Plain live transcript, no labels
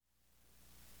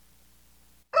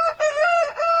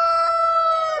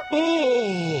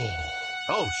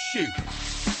Oh, shoot.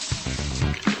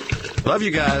 Love you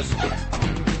guys.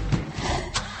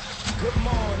 Good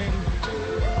morning.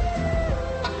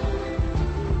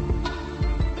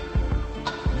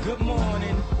 Good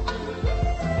morning.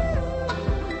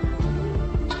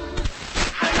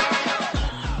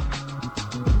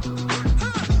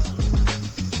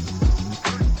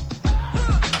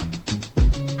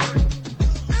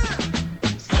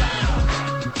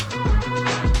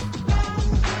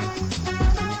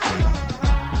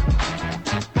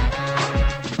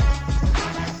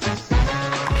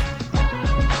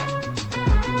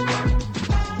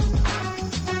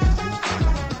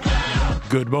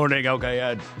 Good morning, okay,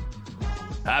 Ed.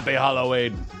 Happy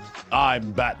Halloween.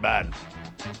 I'm Batman.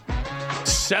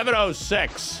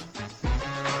 7:06.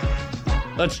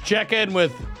 Let's check in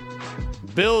with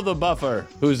Bill the Buffer,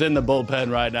 who's in the bullpen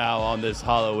right now on this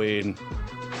Halloween.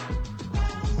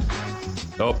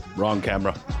 Oh, wrong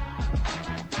camera.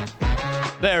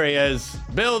 There he is.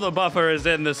 Bill the Buffer is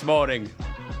in this morning.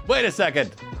 Wait a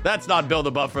second. That's not Bill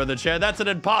the Buffer in the chair. That's an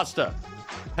imposter.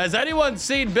 Has anyone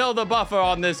seen Bill the Buffer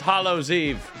on this Hallows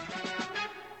Eve?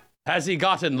 Has he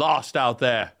gotten lost out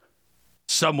there?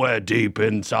 Somewhere deep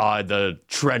inside the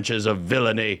trenches of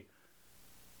villainy.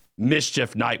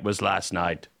 Mischief night was last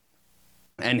night.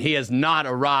 And he has not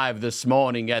arrived this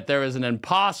morning yet. There is an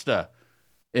imposter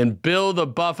in Bill the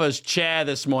Buffer's chair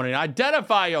this morning.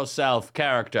 Identify yourself,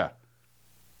 character.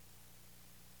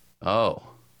 Oh,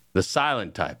 the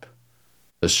silent type.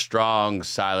 The strong,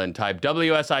 silent type.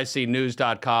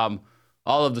 WSICnews.com.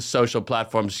 All of the social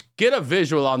platforms. Get a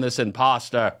visual on this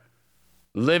imposter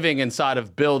living inside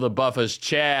of Bill the Buffer's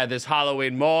chair this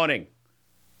Halloween morning.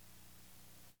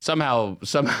 Somehow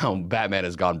Batman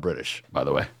has gone British, by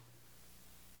the way.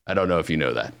 I don't know if you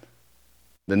know that.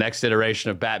 The next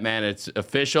iteration of Batman, it's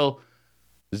official.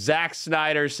 Zack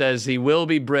Snyder says he will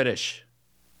be British.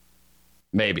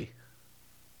 Maybe.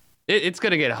 It's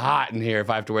going to get hot in here if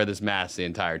I have to wear this mask the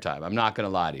entire time. I'm not going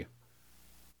to lie to you.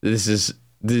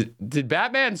 Did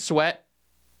Batman sweat?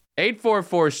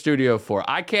 844 Studio 4.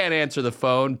 I can't answer the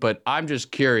phone, but I'm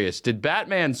just curious. Did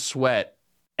Batman sweat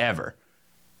ever?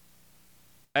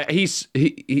 He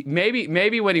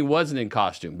maybe when he wasn't in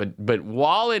costume, but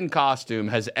while in costume,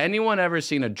 has anyone ever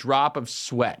seen a drop of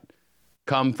sweat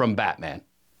come from Batman?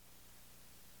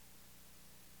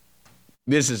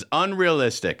 This is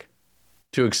unrealistic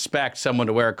to expect someone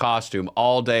to wear a costume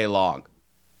all day long.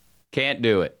 Can't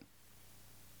do it.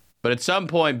 But at some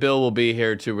point, Bill will be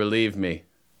here to relieve me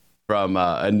from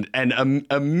and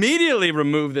immediately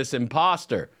remove this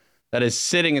imposter that is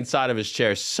sitting inside of his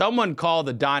chair. Someone call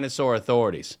the dinosaur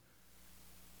authorities.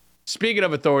 Speaking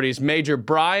of authorities, Major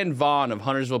Brian Vaughn of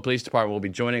Huntersville Police Department will be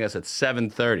joining us at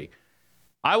 7:30.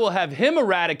 I will have him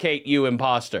eradicate you,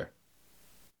 imposter.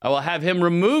 I will have him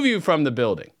remove you from the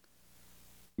building.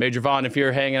 Major Vaughn, if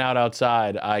you're hanging out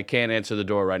outside, I can't answer the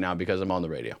door right now because I'm on the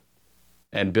radio.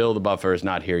 And Bill the Buffer is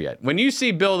not here yet. When you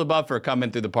see Bill the Buffer come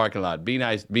in through the parking lot, be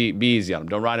nice, be easy on him.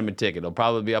 Don't write him a ticket. He'll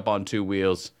probably be up on two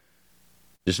wheels.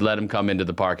 Just let him come into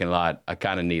the parking lot. I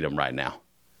kind of need him right now.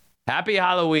 Happy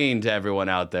Halloween to everyone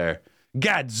out there.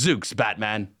 Gadzooks,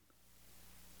 Batman.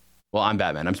 Well, I'm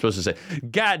Batman. I'm supposed to say,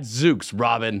 Gadzooks,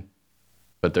 Robin.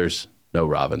 But there's no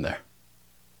Robin there.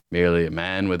 Merely a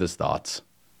man with his thoughts.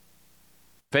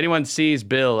 If anyone sees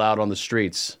Bill out on the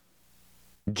streets,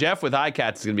 Jeff with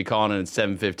iCats is going to be calling in at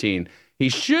 7:15. He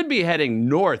should be heading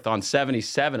north on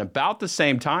 77 about the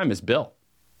same time as Bill.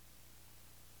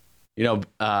 You know,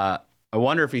 I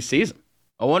wonder if he sees him.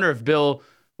 I wonder if Bill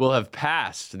will have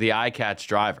passed the iCats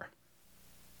driver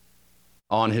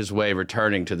on his way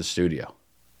returning to the studio.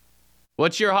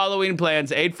 What's your Halloween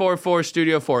plans? 844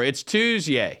 Studio 4. It's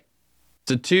Tuesday.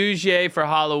 It's a Tuesday for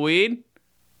Halloween.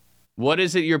 What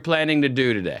is it you're planning to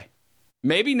do today?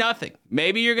 Maybe nothing.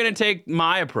 Maybe you're going to take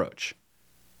my approach.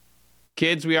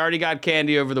 Kids, we already got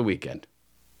candy over the weekend.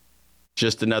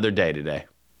 Just another day today.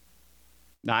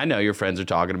 Now, I know your friends are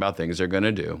talking about things they're going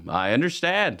to do. I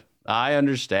understand.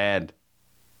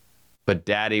 But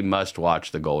Daddy must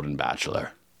watch The Golden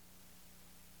Bachelor.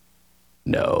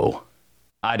 No,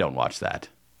 I don't watch that.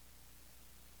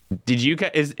 Did you?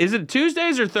 Is it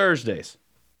Tuesdays or Thursdays?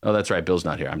 Oh, that's right. Bill's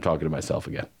not here. I'm talking to myself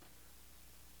again.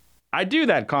 I do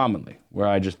that commonly, where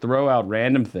I just throw out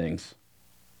random things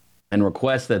and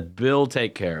request that Bill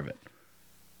take care of it.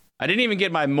 I didn't even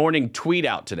get my morning tweet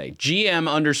out today.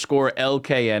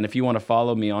 GM_LKN if you want to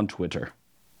follow me on Twitter.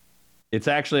 It's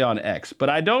actually on X, but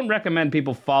I don't recommend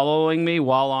people following me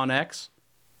while on X.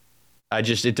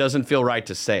 It doesn't feel right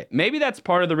to say it. Maybe that's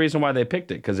part of the reason why they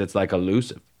picked it, because it's like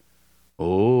elusive.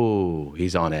 Oh,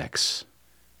 he's on X.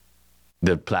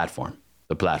 The platform.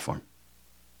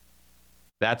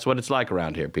 That's what it's like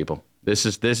around here, people. This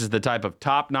is the type of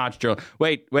top-notch journal.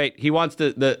 Wait. He wants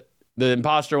the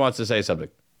imposter wants to say something.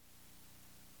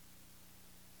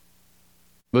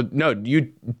 But no,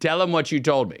 you tell him what you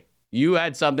told me. You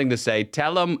had something to say.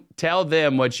 Tell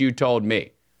them what you told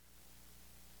me.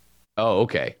 Oh,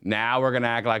 okay. Now we're gonna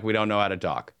act like we don't know how to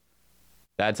talk.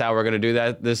 That's how we're gonna do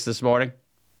this morning.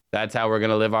 That's how we're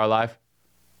gonna live our life.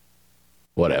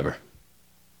 Whatever.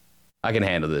 I can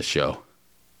handle this show.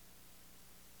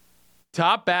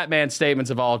 Top Batman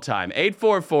statements of all time.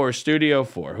 844 Studio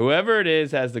 4. Whoever it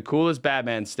is has the coolest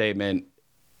Batman statement.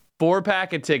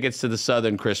 4-pack of tickets to the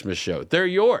Southern Christmas show. They're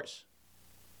yours.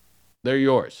 They're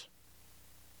yours.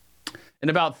 In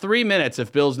about 3 minutes,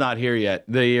 if Bill's not here yet,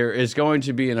 there is going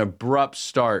to be an abrupt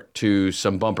start to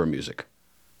some bumper music.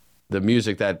 The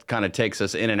music that kind of takes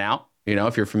us in and out. You know,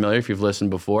 if you're familiar, if you've listened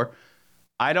before.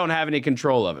 I don't have any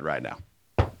control of it right now.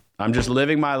 I'm just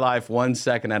living my life 1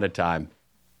 second at a time.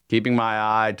 Keeping my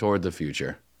eye toward the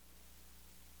future.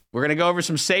 We're going to go over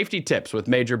some safety tips with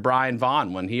Major Brian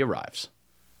Vaughn when he arrives.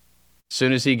 As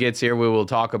soon as he gets here, we will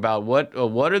talk about what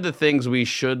are the things we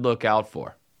should look out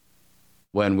for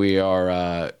when we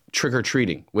are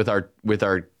trick-or-treating with our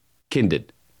Kinder.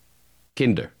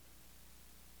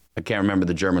 I can't remember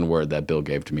the German word that Bill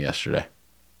gave to me yesterday.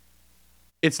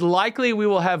 It's likely we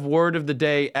will have word of the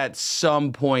day at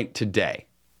some point today.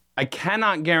 I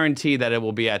cannot guarantee that it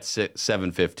will be at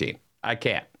 7:15. I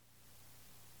can't.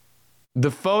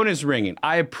 The phone is ringing.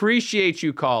 I appreciate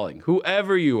you calling,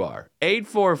 whoever you are.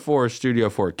 844 Studio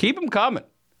 4. Keep them coming.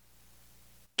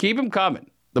 Keep them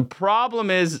coming. The problem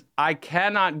is I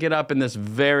cannot get up in this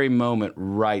very moment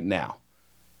right now.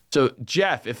 So,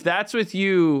 Jeff, if that's with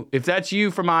you, if that's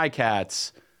you from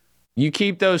iCats, you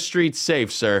keep those streets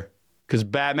safe, sir, because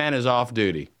Batman is off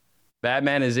duty.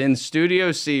 Batman is in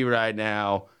Studio C right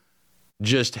now.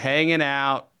 Just hanging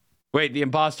out. Wait, the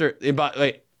imposter.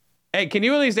 Wait. Hey, can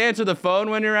you at least answer the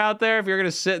phone when you're out there if you're going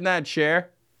to sit in that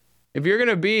chair? If you're going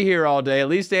to be here all day, at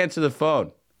least answer the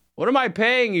phone. What am I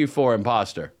paying you for,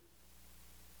 imposter?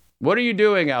 What are you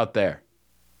doing out there?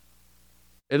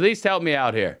 At least help me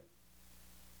out here.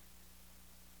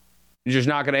 You're just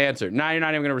not going to answer. Now you're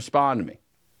not even going to respond to me.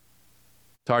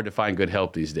 It's hard to find good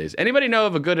help these days. Anybody know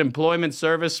of a good employment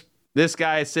service? This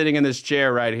guy is sitting in this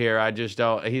chair right here. I just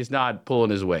don't. He's not pulling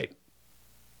his weight.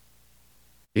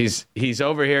 He's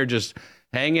over here just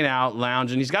hanging out,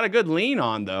 lounging. He's got a good lean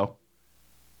on, though.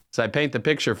 So I paint the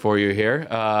picture for you here.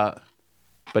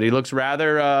 But he looks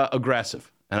rather aggressive.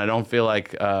 And I don't feel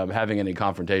like having any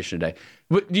confrontation today.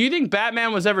 Do you think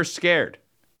Batman was ever scared?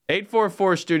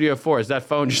 844 Studio 4, as that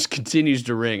phone just continues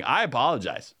to ring. I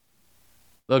apologize.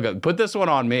 Look, put this one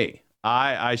on me.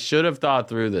 I should have thought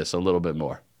through this a little bit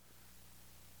more.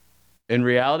 In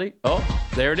reality, oh,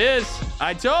 there it is.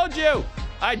 I told you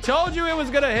it was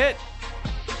going to hit.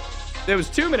 It was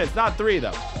 2 minutes, not 3,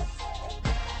 though.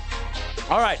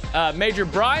 All right, Major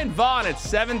Brian Vaughn at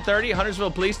 7:30,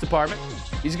 Huntersville Police Department.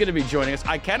 He's going to be joining us.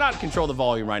 I cannot control the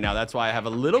volume right now. That's why I have a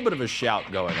little bit of a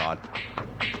shout going on.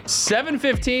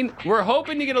 7:15, we're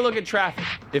hoping to get a look at traffic.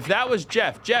 If that was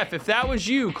Jeff, if that was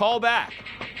you, call back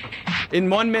in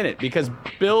 1 minute because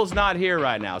Bill's not here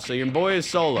right now, so your boy is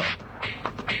solo.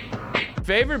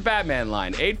 Favorite Batman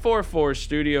line, 844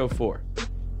 Studio 4.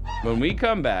 When we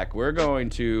come back, we're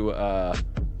going to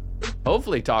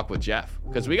hopefully talk with Jeff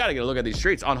because we got to get a look at these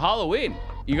streets. On Halloween,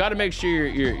 you got to make sure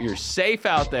you're safe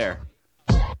out there.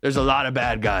 There's a lot of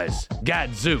bad guys.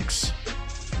 Gadzooks.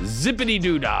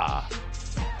 Zippity-doo-dah.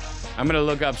 I'm going to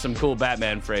look up some cool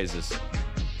Batman phrases.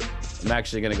 I'm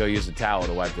actually going to go use a towel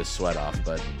to wipe this sweat off,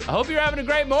 but I hope you're having a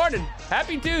great morning.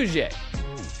 Happy Tuesday.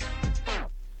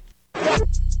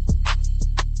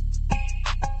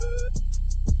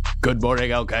 Good morning,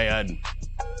 LKN.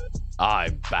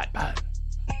 I'm Batman.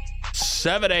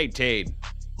 7:18.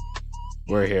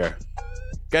 We're here.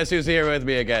 Guess who's here with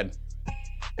me again?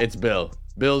 It's Bill.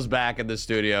 Bill's back in the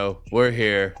studio. We're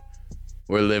here.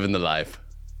 We're living the life.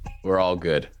 We're all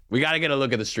good. We got to get a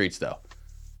look at the streets, though.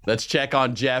 Let's check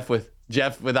on Jeff with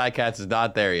iCats is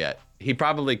not there yet. He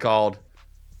probably called,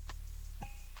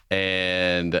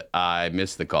 and I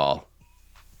missed the call.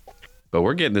 But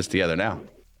we're getting this together now.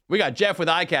 We got Jeff with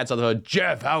iCats on the hood.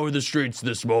 Jeff, how are the streets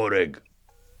this morning?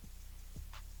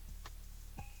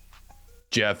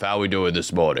 Jeff, how we doing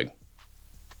this morning?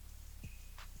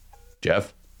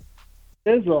 Jeff?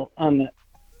 Sizzle on it.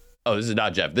 Oh, this is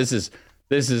not Jeff. This is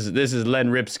Len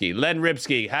Ripsky. Len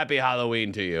Ripsky, happy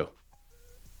Halloween to you.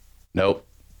 Nope.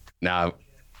 Now,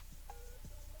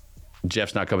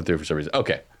 Jeff's not coming through for some reason.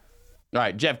 Okay. All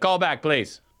right, Jeff, call back,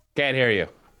 please. Can't hear you.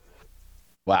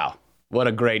 Wow. What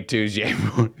a great Tuesday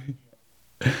morning.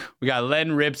 We got Len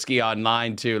Ripsky on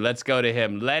line 2. Let's go to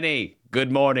him. Lenny,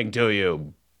 good morning to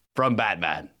you from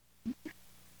Batman.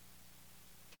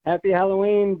 Happy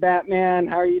Halloween, Batman.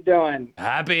 How are you doing?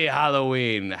 Happy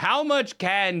Halloween. How much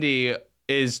candy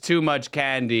is too much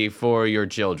candy for your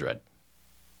children?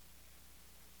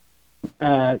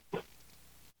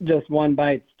 Just one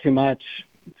bite's too much.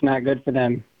 It's not good for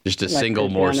them. Just a Like single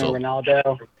Cristiano morsel.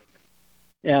 Ronaldo.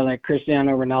 Yeah, like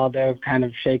Cristiano Ronaldo kind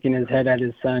of shaking his head at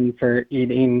his son for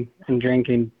eating and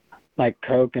drinking like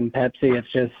Coke and Pepsi.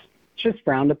 It's just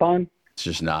frowned upon. It's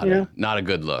just not Yeah. not a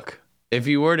good look. If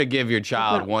you were to give your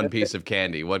child not one good. piece of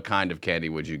candy, what kind of candy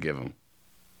would you give him?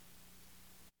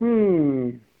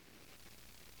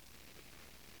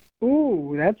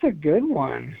 Ooh, that's a good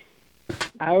one.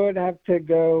 I would have to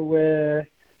go with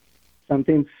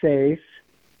something safe.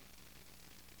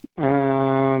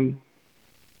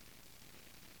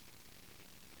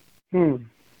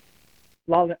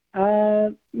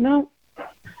 No.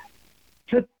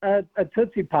 A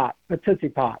Tootsie Pop. A Tootsie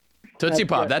Pop. Tootsie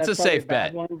Pop. That's a probably safe bad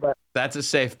bet. one, but That's a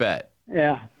safe bet.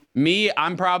 yeah. Me,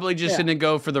 I'm probably just Yeah. going to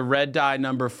go for the red dye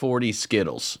number 40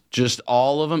 Skittles. Just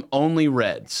all of them. Only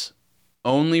reds.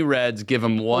 Only reds. Give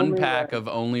them one Only pack Reds. of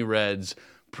only reds.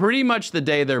 Pretty much the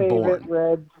day they're Favorite born.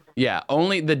 red. Yeah,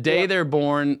 only the day they're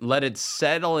born, let it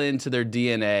settle into their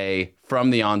DNA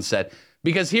from the onset.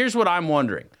 Because here's what I'm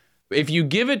wondering. If you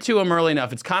give it to them early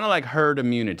enough, it's kind of like herd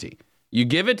immunity. You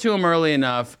give it to them early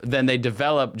enough, then they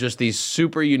develop just these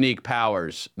super unique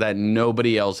powers that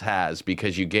nobody else has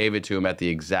because you gave it to them at the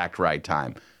exact right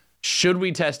time. Should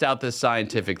we test out this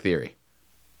scientific theory?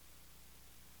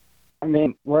 I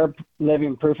mean, we're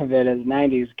living proof of it as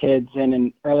 90s kids, and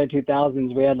in early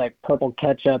 2000s we had like purple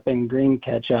ketchup and green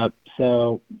ketchup.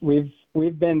 So we've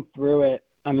been through it.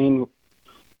 I mean,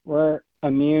 we're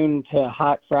immune to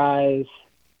hot fries,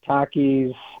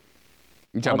 Takis.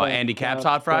 You talking All about that Andy Capp's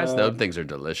stuff, hot fries? so- Those things are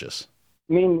delicious.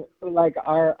 I mean, like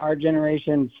our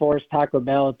generation forced Taco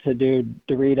Bell to do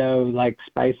Dorito like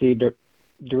spicy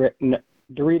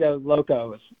Dorito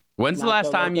Locos. When's the Nacho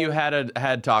last time you Loco.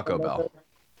 had Taco Bell?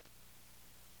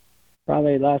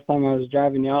 Probably last time I was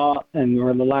driving y'all, and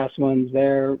we're the last ones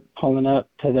there, pulling up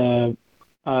to the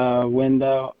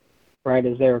window right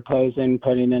as they were closing,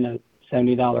 putting in a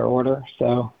 $70 order.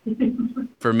 So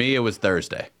For me, it was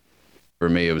Thursday.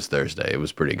 It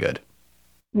was pretty good.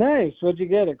 nice. What'd you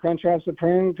get? A Crunchwrap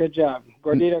Supreme? Good job.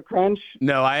 Gordita Crunch?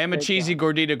 No, I am a Great cheesy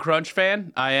job. Gordita Crunch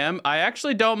fan. I am. I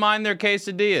actually don't mind their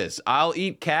quesadillas. I'll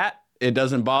eat cat. It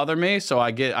doesn't bother me, so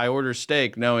I order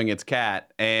steak knowing it's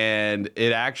cat, and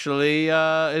it actually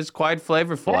is quite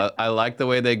flavorful. I like the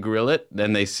way they grill it,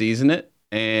 then they season it,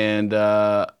 and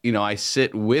I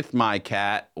sit with my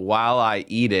cat while I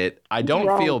eat it. I don't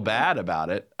wrong feel with bad about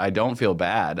it. I don't feel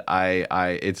bad.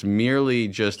 It's merely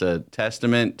just a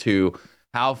testament to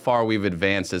how far we've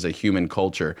advanced as a human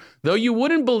culture. Though you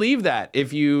wouldn't believe that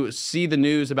if you see the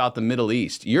news about the Middle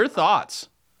East. Your thoughts?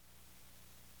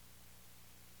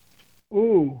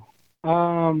 Ooh.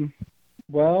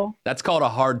 Well, That's called a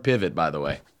hard pivot, by the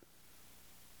way.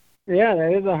 yeah,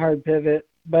 that is a hard pivot,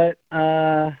 but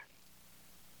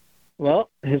well,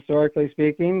 historically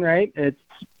speaking, right? It's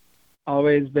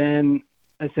always been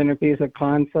a centerpiece of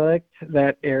conflict,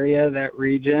 that area, that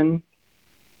region,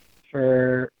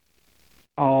 for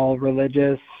all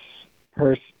religious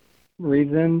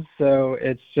reasons. So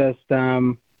it's just, I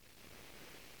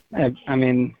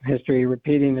mean, history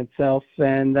repeating itself.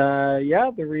 And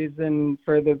the reason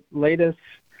for the latest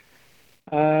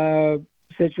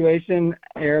situation,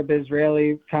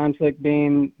 Arab-Israeli conflict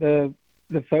being the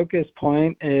focus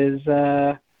point, is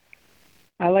I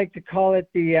like to call it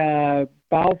the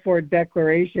Balfour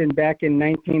Declaration back in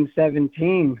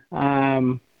 1917.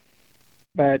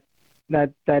 But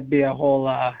that'd be a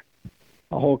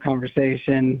whole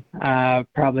conversation,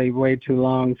 probably way too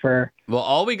long for. Well,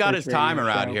 all we got is History time of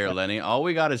around show, here, but- Lenny. All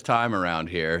we got is time around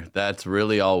here. That's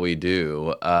really all we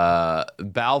do.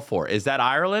 Balfour, is that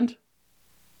Ireland?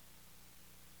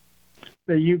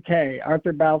 The UK.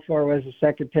 Arthur Balfour was the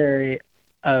Secretary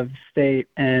of State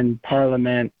and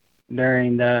Parliament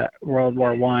during the World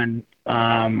War One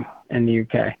in the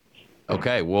UK.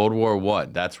 Okay, World War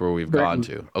One. That's where we've gone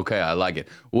to. Okay, I like it.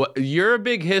 You're a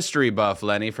big history buff,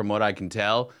 Lenny, from what I can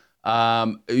tell.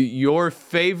 Your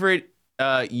favorite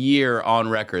year on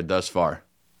record thus far?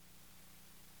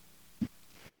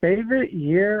 Favorite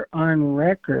year on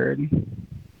record?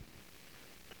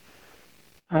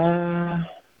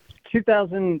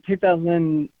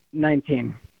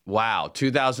 2019. Wow,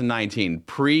 2019,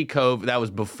 pre-COVID. That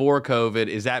was before COVID.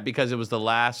 Is that because it was the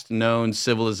last known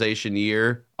civilization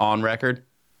year on record?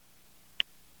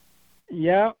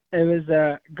 Yeah, it was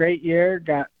a great year.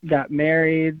 Got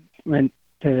married, Went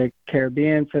to the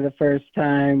Caribbean for the first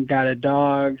time. Got a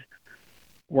dog.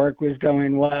 Work was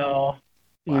going well.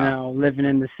 Wow. You know, living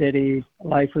in the city.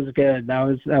 Life was good.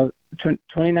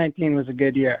 2019 was a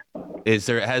good year. Has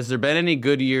there been any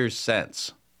good years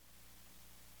since?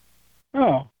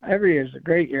 Oh, every year's a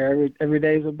great year. Every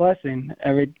day is a blessing.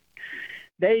 Every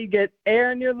day you get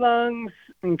air in your lungs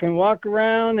and can walk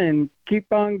around and keep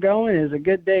on going is a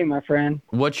good day, my friend.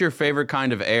 What's your favorite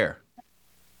kind of air?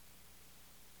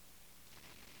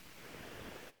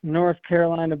 North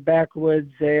Carolina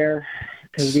backwoods air,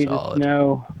 because we Solid. just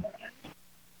know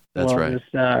That's right. Just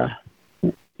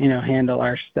handle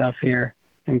our stuff here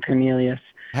in Cornelius.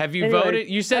 Have you Anyways, voted?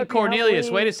 You said happy Cornelius.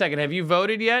 Halloween. Wait a second. Have you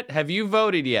voted yet?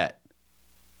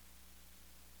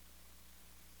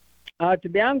 To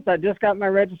be honest, I just got my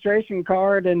registration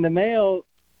card in the mail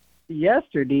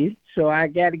yesterday, so I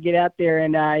got to get out there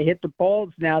and hit the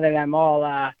polls now that I'm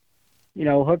all,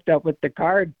 hooked up with the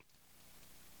card.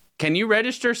 Can you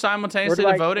register simultaneously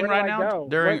Where to do I- voting where do right I now? go?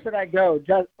 Where should I go?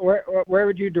 Just where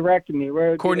would you direct me? Where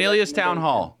would you Cornelius direct me Town to?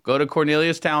 Hall. Go to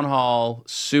Cornelius Town Hall.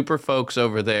 Super folks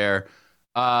over there.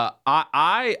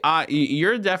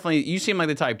 You're definitely. You seem like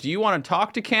the type. Do you want to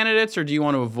talk to candidates or do you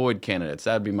want to avoid candidates?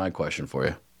 That'd be my question for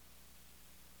you.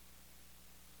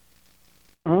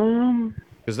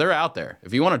 Because they're out there.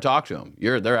 If you want to talk to them,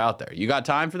 they're out there. You got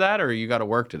time for that, or you got to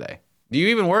work today? Do you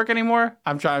even work anymore?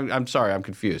 I'm sorry. I'm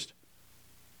confused.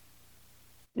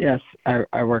 Yes,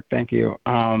 I work. Thank you.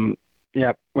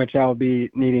 Yep, which I'll be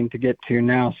needing to get to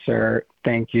now, sir.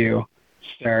 Thank you,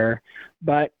 sir.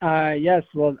 But yes,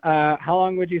 well, how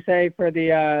long would you say for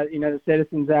the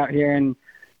citizens out here in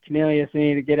Cornelius who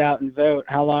need to get out and vote?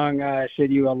 How long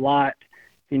should you allot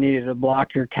if you needed to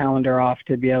block your calendar off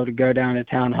to be able to go down to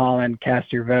town hall and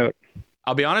cast your vote?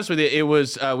 I'll be honest with you. It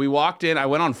was we walked in. I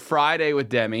went on Friday with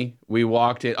Demi. We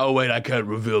walked in. Oh wait, I can't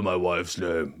reveal my wife's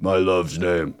name, my love's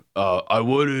name. I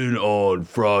went in on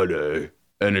Friday,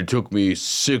 and it took me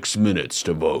 6 minutes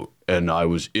to vote, and I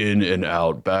was in and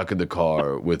out, back in the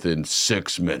car within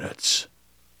 6 minutes.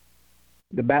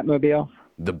 The Batmobile?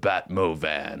 The Batmo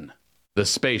van, the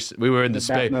space. We were in the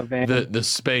space. Batmo van. The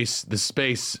space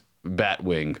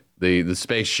Batwing, the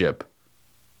spaceship.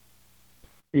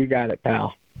 You got it,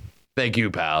 pal. Thank you,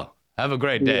 pal. Have a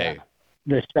great day.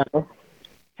 The show.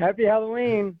 Happy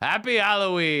Halloween. Happy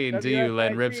Halloween to you,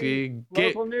 Len Ripsky.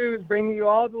 Local news, bringing you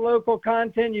all the local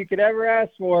content you could ever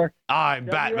ask for. I'm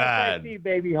Batman. WSIC,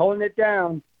 baby, holding it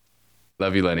down.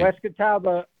 Love you, Lenny. West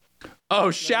Catawba.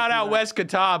 Oh, shout out West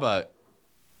Catawba.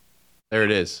 There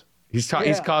it is. He's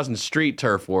causing street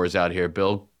turf wars out here,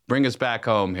 Bill. Bring us back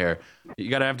home here.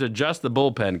 You got to have to adjust the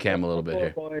bullpen cam a little bit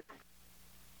here. Boy.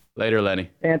 Later,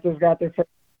 Lenny. Panthers got their first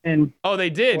win. Oh, they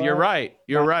did. Well,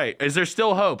 You're right. Is there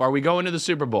still hope? Are we going to the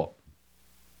Super Bowl?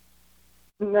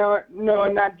 No,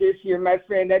 not this year, my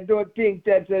friend. I don't think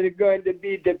that's going to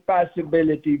be the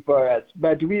possibility for us.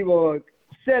 But we will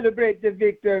celebrate the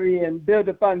victory and build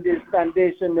upon this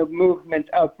foundation of movement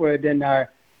upward and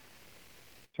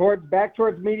back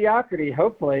towards mediocrity.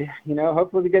 Hopefully,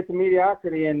 hopefully we get the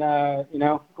mediocrity and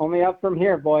only up from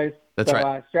here, boys. That's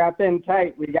right. Strap in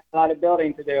tight. We got a lot of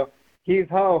building to do. Heave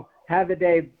ho. Have a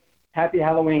day. Happy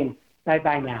Halloween. Bye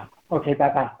bye now. Okay. Bye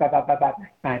bye. Bye bye. Bye bye.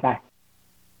 Bye bye.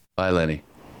 Bye, Lenny.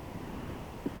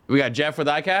 We got Jeff with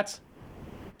iCats.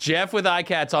 Jeff with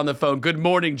iCats on the phone. Good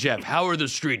morning, Jeff. How are the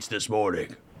streets this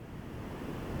morning?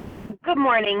 Good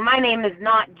morning. My name is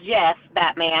not Jeff,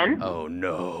 Batman. Oh,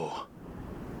 no.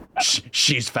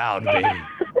 She's found me. Daddy!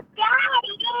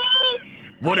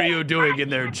 What are you doing in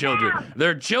their children?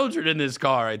 There are children in this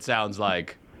car, it sounds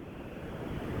like.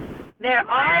 There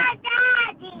are...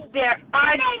 There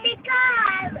are...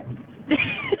 The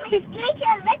streets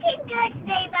are looking good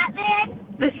today, Batman.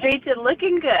 The streets are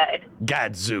looking good.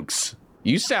 Gadzooks.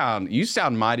 You sound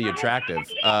mighty attractive.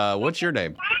 What's your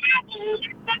name?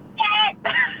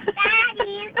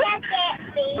 Daddy, look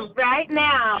at me. Right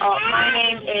now, my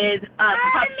name is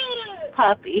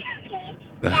Puppy.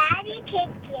 Daddy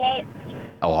can get me.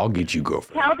 Oh, I'll get you,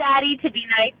 girlfriend. Tell Daddy to be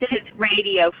nice to his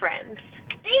radio friends.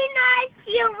 Be nice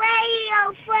to your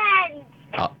radio friends.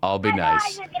 I'll be I know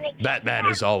nice. you're gonna get Batman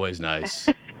is always nice.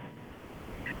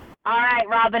 All right,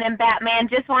 Robin and Batman,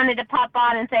 just wanted to pop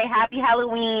on and say happy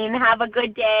Halloween. Have a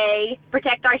good day.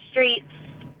 Protect our streets.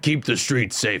 Keep the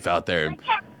streets safe out there.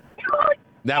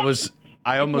 That was...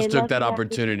 I almost took that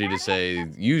opportunity to say,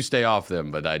 you stay off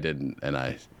them, but I didn't,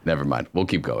 and never mind. We'll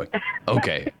keep going.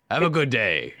 Okay. Have a good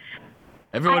day.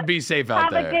 Everyone be safe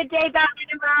out there. Have a good day, Batman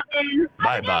and Robin.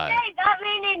 Bye-bye.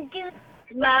 Batman and Duke.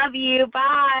 Love you.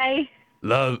 Bye.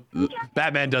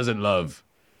 Batman doesn't love.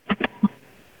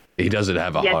 He doesn't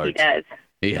have a Yes, heart. he does.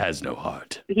 He has no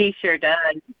heart. He sure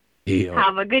does.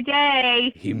 Have a good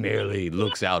day. He merely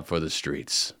looks out for the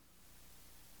streets.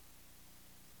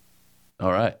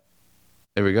 All right.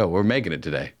 There we go. We're making it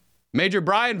today. Major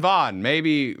Brian Vaughn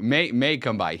may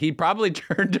come by. He probably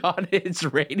turned on his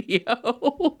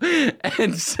radio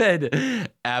and said,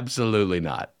 absolutely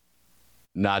not.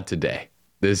 Not today.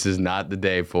 This is not the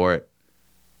day for it.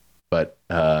 But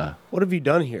what have you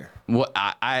done here? what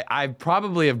I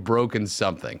probably have broken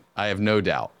something. I have no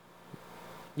doubt.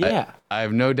 Yeah. I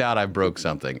have no doubt I broke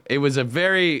something. It was a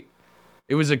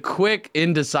quick,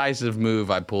 indecisive move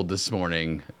I pulled this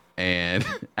morning. And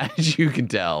as you can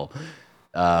tell,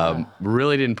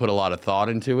 really didn't put a lot of thought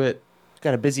into it.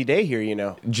 Got a busy day here, you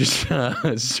know. Just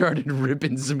started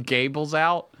ripping some cables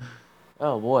out.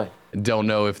 Oh, boy. Don't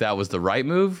know if that was the right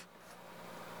move.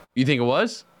 You think it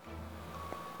was?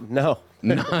 No.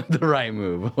 Not the right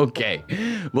move. Okay.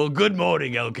 Well, good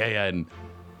morning, LKN.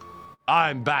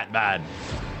 I'm Batman.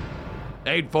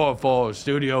 844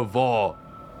 Studio 4.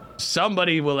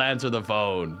 Somebody will answer the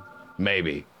phone.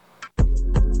 Maybe.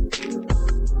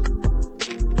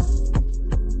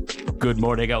 Good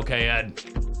morning,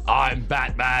 LKN. I'm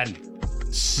Batman.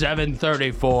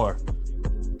 734.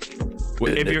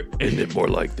 Isn't it more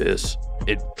like this?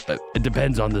 It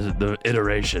depends on the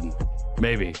iteration.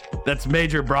 Maybe. That's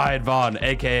Major Brian Vaughn,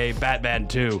 a.k.a. Batman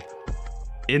 2,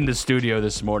 in the studio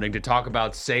this morning to talk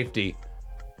about safety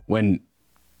when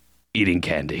eating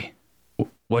candy.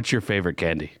 What's your favorite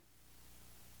candy?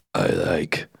 I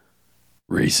like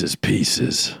Reese's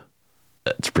Pieces.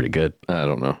 That's pretty good. I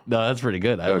don't know. No, that's pretty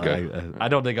good. Okay. I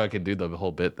don't think I could do the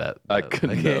whole bit that. I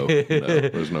could no,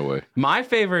 there's no way. My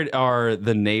favorite are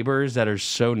the neighbors that are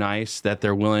so nice that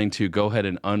they're willing to go ahead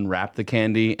and unwrap the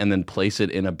candy and then place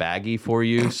it in a baggie for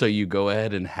you, so you go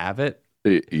ahead and have it.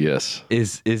 Yes.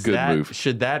 Is Good that move.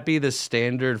 Should that be the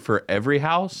standard for every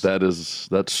house?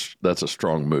 That's a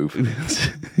strong move.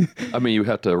 I mean, you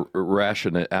have to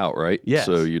ration it out, right? Yes.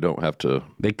 So you don't have to.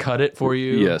 They cut it for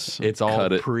you. Yes, It's all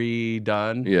cut it.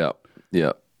 pre-done. Yeah.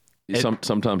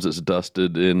 Sometimes it's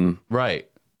dusted in Right.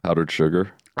 powdered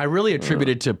sugar. I really attribute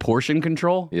it to portion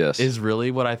control. Yes. Is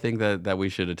really what I think that we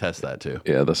should attest that to.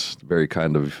 Yeah, that's very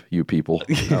kind of you people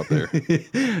out there.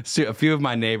 So a few of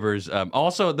my neighbors,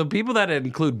 also the people that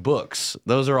include books,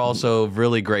 those are also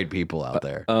really great people out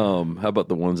there. How about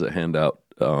the ones that hand out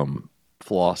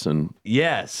floss and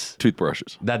Yes.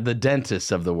 toothbrushes? That the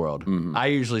dentists of the world. I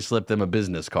usually slip them a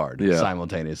business card Yeah.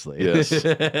 simultaneously. Yes.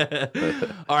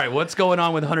 All right, what's going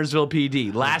on with Huntersville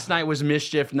PD? Last night was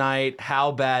mischief night.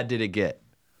 How bad did it get?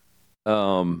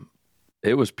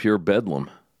 It was pure bedlam.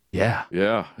 Yeah.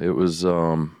 Yeah, it was.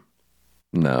 No,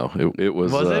 it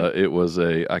was. Was it? It was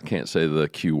I can't say the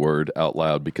Q word out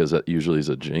loud because that usually is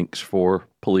a jinx for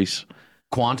police.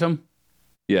 Quantum?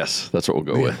 Yes, that's what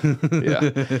we'll go with.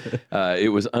 Yeah,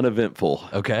 it was uneventful.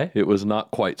 Okay. It was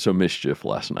not quite so mischief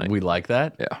last night. We like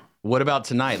that. Yeah. What about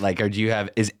tonight? Like,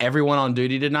 is everyone on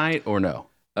duty tonight or no?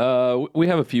 We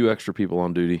have a few extra people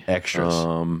on duty. Extras.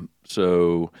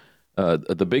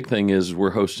 The big thing is we're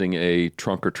hosting a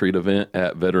trunk or treat event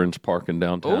at Veterans Park in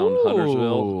downtown Ooh.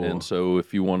 Huntersville. And so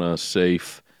if you want a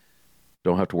safe,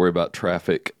 don't have to worry about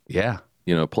traffic, Yeah.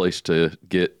 Place to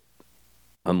get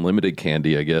unlimited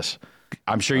candy, I guess.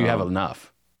 I'm sure you have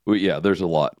enough. Well, yeah, there's a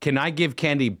lot. Can I give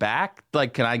candy back?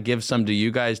 Like, can I give some to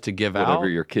you guys to give out? Whatever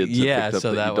your kids have Yeah, picked up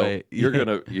so that you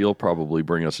way. you'll probably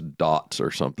bring us dots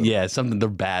or something. Yeah, something, the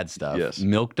bad stuff. Yes.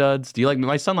 Milk duds. Do you like,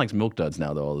 my son likes milk duds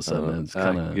now, though, all of a sudden. It's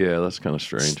kind of yeah, that's kind of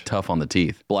strange. tough on the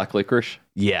teeth. Black licorice,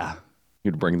 Yeah.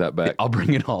 you'd bring that back. I'll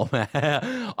bring it all back.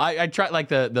 I try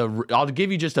like I'll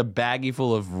give you just a baggie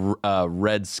full of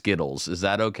red Skittles. Is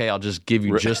that okay? I'll just give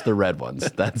you just the red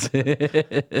ones. That's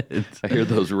it. I hear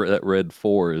that red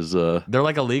 4 is They're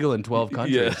like illegal in 12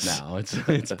 countries Yes. now.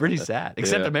 It's pretty sad.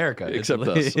 Except Yeah. America. Except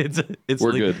it's, us. It's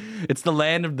We're legal. good. It's the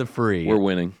land of the free. we're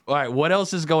winning. All right, what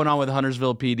else is going on with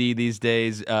Huntersville PD these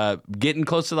days? Getting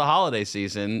close to the holiday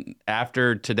season.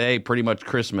 After today, pretty much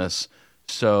Christmas.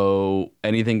 So,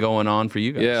 anything going on for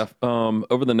you guys? Yeah,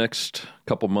 over the next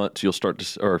couple months, you'll start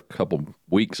to, or a couple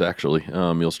weeks actually,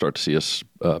 you'll start to see us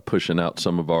pushing out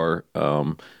some of our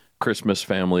Christmas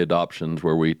family adoptions,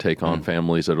 where we take on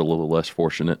families that are a little less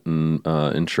fortunate and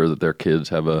ensure that their kids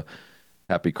have a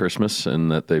happy Christmas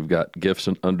and that they've got gifts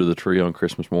under the tree on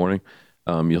Christmas morning.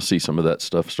 You'll see some of that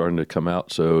stuff starting to come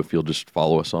out. So if you'll just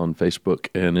follow us on Facebook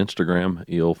and Instagram,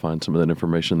 you'll find some of that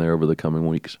information there over the coming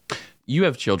weeks. You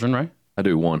have children, right? I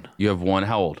do one. You have one.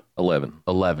 How old? 11.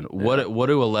 11. What do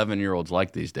 11-year-olds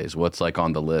like these days? What's like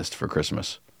on the list for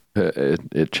Christmas?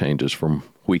 It changes from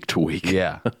week to week.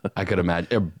 Yeah, I could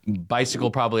imagine. A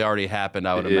bicycle probably already happened,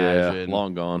 I would Yeah, imagine.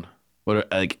 long gone. What are,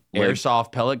 like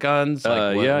airsoft pellet guns?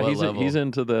 Like yeah, what level? he's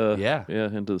into the Yeah.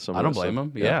 some. I of don't that blame stuff.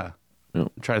 him. Yeah. Yeah. I'm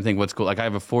trying to think what's cool. Like I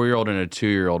have a 4-year-old and a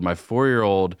 2-year-old. My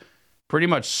 4-year-old, pretty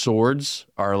much swords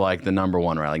are like the number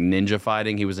one, right? Like ninja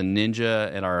fighting. He was a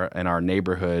ninja in our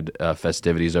neighborhood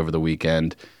festivities over the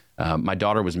weekend. My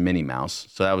daughter was Minnie Mouse,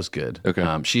 so that was good.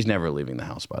 Okay. She's never leaving the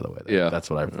house, by the way. Yeah. That's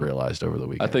what I've realized over the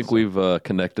weekend. I think so. we've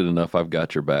connected enough. I've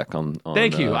got your back on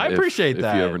Thank you. I appreciate if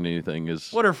that. you ever need anything,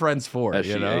 What are friends for? as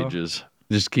you she know? ages.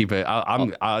 Just keep it.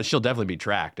 She'll definitely be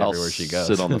tracked everywhere she goes.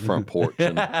 Sit on the front porch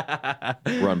and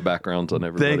run backgrounds on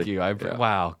everybody. Thank you. Yeah.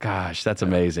 Wow, gosh, that's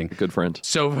amazing. Good friends.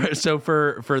 So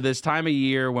for this time of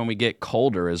year when we get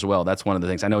colder as well, that's one of the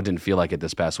things. I know it didn't feel like it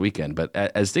this past weekend, but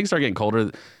as things start getting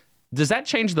colder, does that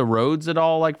change the roads at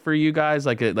all? Like for you guys,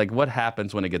 like what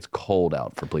happens when it gets cold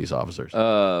out for police officers?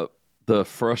 The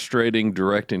frustrating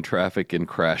directing traffic in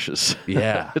crashes.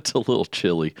 Yeah. It's a little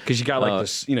chilly. Because you got like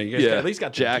this, you guys at least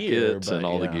got the jackets gear, and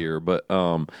all the yeah. gear. But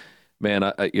man,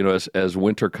 I as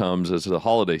winter comes, as the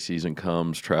holiday season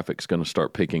comes, traffic's going to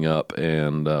start picking up,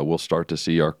 and we'll start to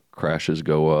see our crashes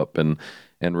go up, and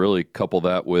really couple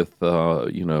that with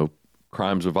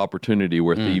crimes of opportunity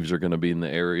where thieves are going to be in the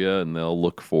area, and they'll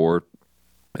look for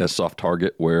a soft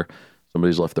target where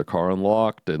somebody's left their car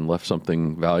unlocked and left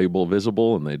something valuable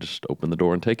visible, and they just open the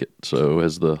door and take it. So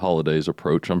as the holidays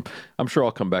approach, I'm sure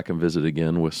I'll come back and visit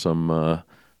again with some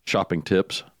shopping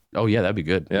tips. Oh yeah, that'd be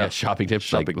good. Yeah. Shopping tips.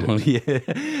 Shopping tips.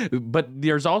 Yeah. But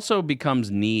there's also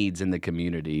becomes needs in the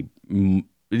community.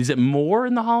 Is it more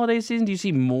in the holiday season? Do you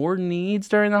see more needs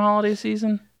during the holiday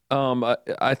season?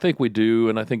 I think we do,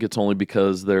 and I think it's only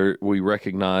because we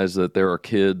recognize that there are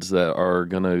kids that are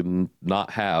going to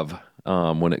not have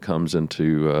when it comes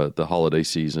into the holiday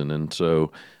season, and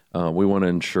so we want to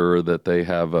ensure that they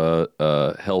have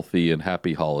a healthy and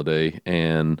happy holiday,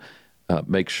 and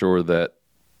make sure that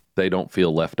they don't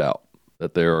feel left out.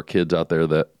 That there are kids out there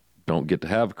that don't get to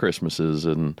have Christmases,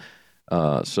 and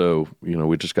so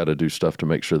we just got to do stuff to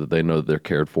make sure that they know that they're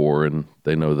cared for, and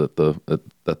they know that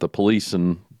the police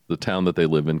and the town that they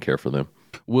live in care for them.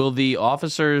 Will the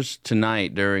officers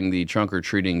tonight during the trunk or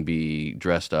treating be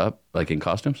dressed up like in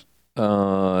costumes?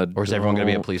 Or is everyone going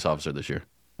to be a police officer this year?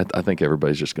 I think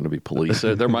everybody's just going to be police.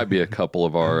 There might be a couple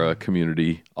of our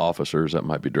community officers that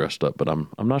might be dressed up, but I'm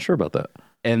not sure about that.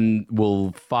 And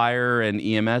will fire and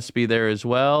EMS be there as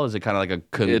well? Is it kind of like a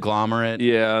conglomerate?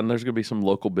 Yeah, and there's going to be some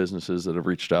local businesses that have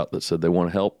reached out that said they want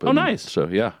to help. Oh, nice. So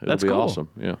yeah, That's be cool. awesome.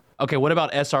 Yeah. Okay, what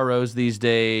about SROs these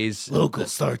days? Local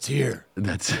starts here.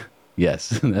 Yes.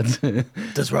 That's.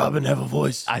 Does Robin have a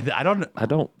voice? I don't. I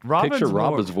don't Robin's picture more-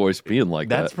 Robin's voice being like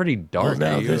That's that. pretty dark. Well,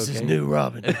 now Are you this is okay? new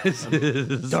Robin.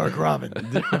 Dark Robin.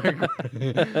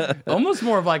 Almost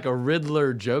more of like a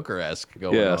Riddler Joker-esque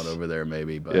going Yes. on over there,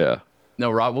 maybe. But Yeah, no,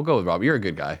 Rob. We'll go with Rob. You're a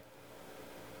good guy.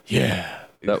 Yeah.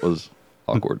 that was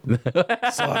awkward.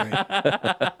 Sorry.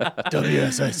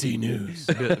 WSIC News.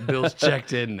 Bill's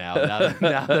checked in now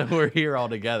that we're here all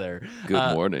together.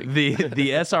 Good morning. The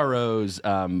SROs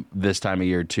this time of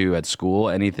year too at school.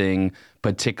 Anything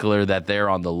particular that they're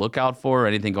on the lookout for? Or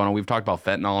anything going on? We've talked about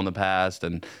fentanyl in the past,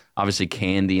 and obviously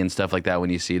candy and stuff like that. When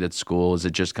you see it at school, is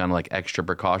it just kind of like extra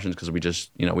precautions because we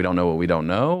just we don't know what we don't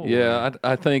know? Yeah,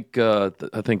 I think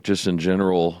just in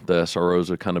general, the SROs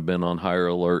have kind of been on higher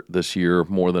alert this year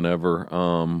more than ever.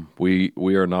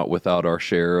 We are not without our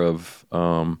share of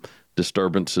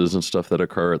disturbances and stuff that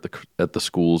occur at the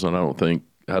schools, and I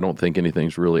don't think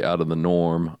anything's really out of the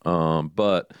norm.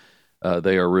 But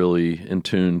they are really in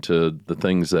tune to the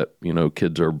things that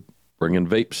kids are bringing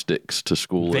vape sticks to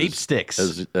school. Vape sticks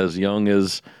as young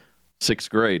as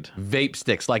 6th grade. Vape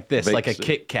sticks like this, Vape like a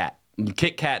stick.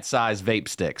 Kit Kat size vape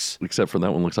sticks. Except for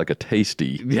that one looks like a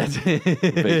tasty Yes.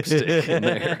 vape stick in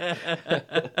there.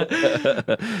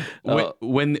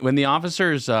 when the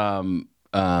officers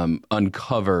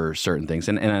uncover certain things,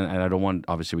 and I don't want,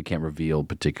 obviously we can't reveal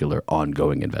particular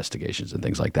ongoing investigations and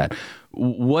things like that.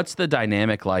 What's the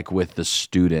dynamic like with the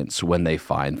students when they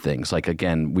find things? Like,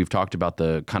 again, we've talked about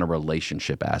the kind of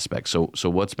relationship aspect. So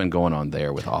what's been going on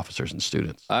there with officers and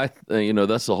students? That's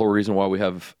the whole reason why we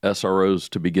have SROs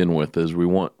to begin with, is we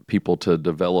want people to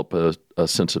develop a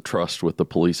sense of trust with the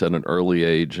police at an early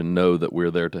age and know that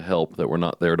we're there to help, that we're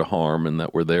not there to harm, and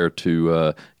that we're there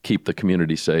to keep the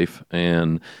community safe.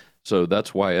 And so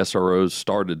that's why SROs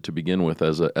started to begin with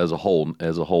as a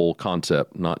whole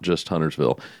concept, not just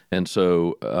Huntersville. And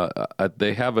so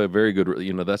they have a very good,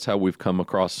 that's how we've come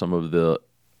across some of the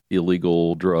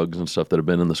illegal drugs and stuff that have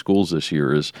been in the schools this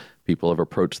year, is people have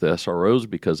approached the SROs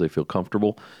because they feel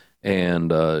comfortable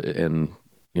and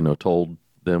told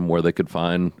them where they could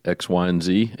find X, Y, and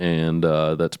Z. And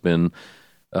that's been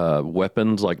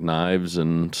weapons like knives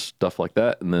and stuff like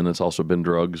that. And then it's also been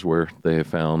drugs where they have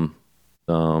found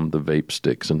the vape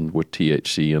sticks and with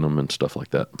THC in them and stuff like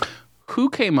that. Who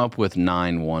came up with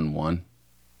 911?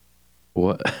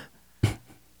 What?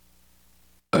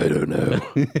 I don't know.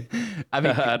 I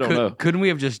mean, I don't know. Couldn't we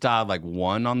have just dialed like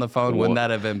 1 on the phone? Wouldn't that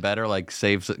have been better? Like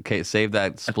save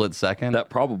that split second? That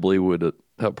probably would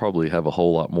probably have a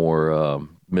whole lot more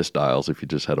misdials if you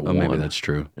just had a one. Maybe that's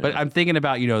true. Yeah. But I'm thinking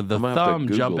about, the might have to thumb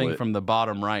Google jumping it. from the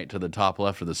bottom right to the top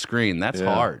left of the screen. That's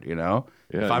hard, Yeah,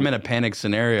 if I'm in a panic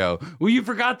scenario, well, you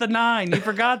forgot the 9. You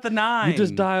forgot the 9. You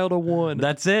just dialed a 1.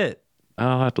 That's it.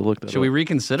 I'll have to look that up. Should we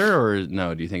reconsider, or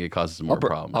no? Do you think it causes more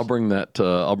problems? I'll bring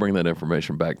that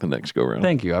information back the next go round.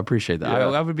 Thank you. I appreciate that. Yeah.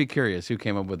 I would be curious who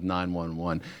came up with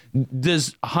 911.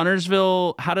 Does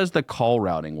Huntersville? How does the call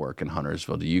routing work in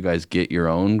Huntersville? Do you guys get your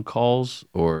own calls,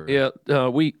 or Yeah,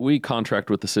 we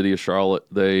contract with the city of Charlotte.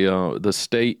 They the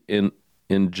state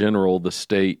in general, the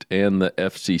state and the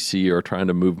FCC are trying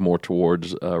to move more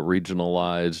towards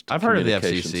regionalized. I've heard of the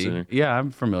communication FCC. center. Yeah,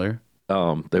 I'm familiar.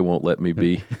 They won't let me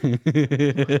be.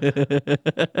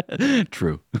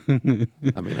 True.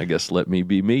 I mean, I guess let me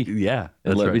be me. Yeah,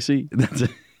 And that's let right. me see. That's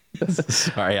it.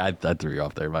 Sorry, I threw you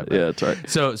off there. My bad. Yeah, that's right.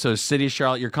 So City of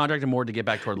Charlotte, you're contracting more to get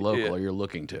back toward local, Yeah. or you're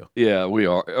looking to? Yeah, we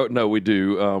are. Oh, no, we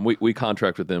do. We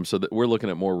contract with them, so that we're looking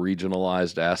at more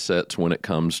regionalized assets when it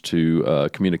comes to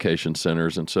communication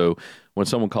centers. And so when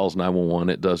someone calls 911,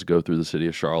 it does go through the city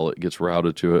of Charlotte, gets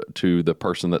routed to the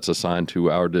person that's assigned to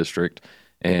our district,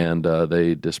 and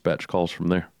they dispatch calls from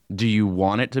there. Do you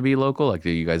want it to be local? Like, do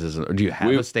you guys, or do you have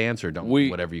a stance, or don't?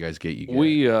 Whatever you guys get, you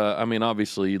get. I mean,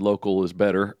 obviously, local is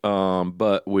better,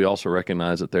 but we also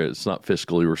recognize that it's not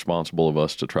fiscally responsible of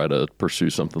us to try to pursue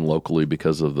something locally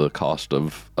because of the cost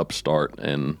of upstart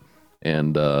and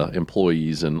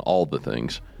employees and all the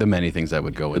things. The many things that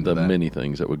would go into that. Many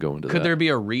things that would go into that. Could there be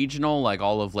a regional, like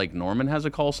all of Lake Norman has a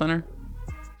call center?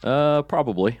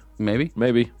 Probably. Maybe.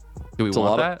 Do we It's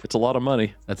want that? It's a lot of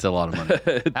money. That's a lot of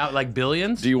money. Out like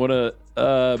billions? Do you want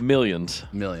to millions?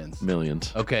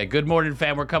 Millions. Okay, good morning,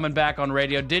 fam. We're coming back on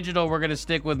Radio Digital. We're going to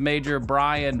stick with Major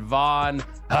Brian Vaughn.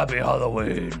 Happy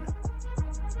Halloween.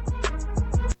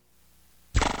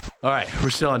 All right, we're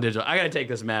still on digital. I got to take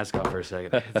this mask off for a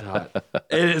second. It's hot.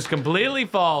 It is completely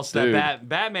false Dude. that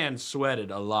Batman sweated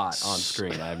a lot on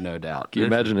screen. I have no doubt. Can you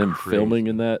imagine him filming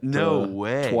in that? No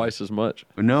way. Twice as much.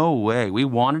 No way. We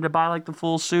wanted to buy like the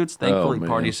full suits. Thankfully, man.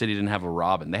 Party City didn't have a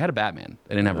Robin. They had a Batman.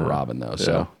 They didn't have a Robin though.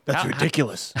 So That's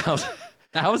ridiculous. how's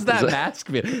that mask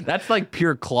feel? That's like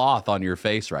pure cloth on your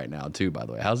face right now too. By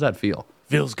the way, how's that feel?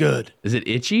 Feels good. Is it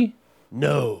itchy?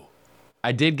 No.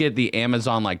 I did get the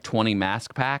Amazon like 20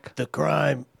 mask pack. The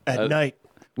crime at night.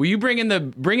 Will you bring in the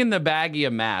baggie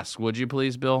of masks? Would you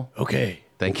please, Bill? Okay.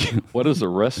 Thank you. What is the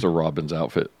rest of Robin's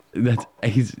outfit? That's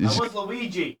he's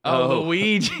Luigi.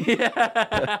 Luigi.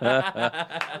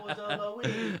 I was a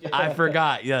Luigi. I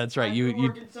forgot. Yeah, that's right.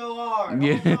 You so hard.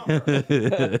 Yeah.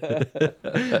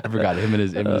 I forgot him and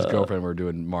his girlfriend were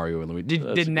doing Mario and Luigi.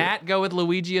 Did Nat go with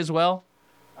Luigi as well?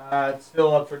 It's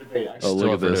still up for debate. Oh,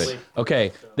 look at this.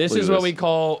 Okay, this Look is at what this. we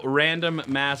call random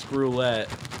mask roulette.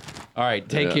 All right,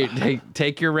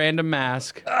 take your random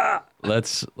mask.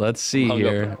 Let's see Hung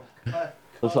here.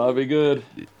 That's how it be good.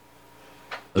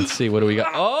 Let's see, what do we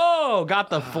got? Oh, got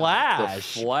the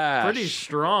flash. The flash. Pretty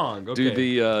strong. Okay. Do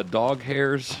the dog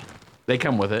hairs? They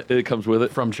come with it It comes with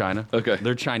it. from China. Okay.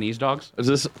 They're Chinese dogs. Is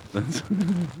this?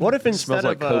 What if instead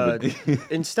like of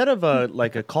instead of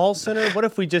like a call center, what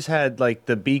if we just had like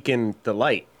the beacon, the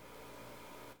light,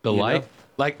 The light?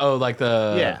 know? Like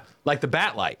the Yeah. like the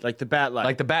bat light. like the bat light,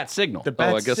 Like the bat signal. the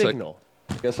bat I guess signal,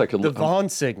 I guess I could the look. Vaughn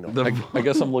signal? I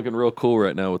guess I'm looking real cool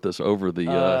right now with this over the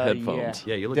headphones.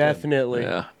 Yeah, you look Definitely.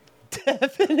 Yeah.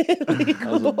 Definitely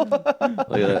cool. Look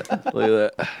at that. Look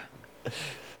at that.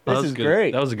 This is good.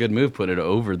 great. That was a good move, putting it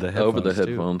over the headphones. Over the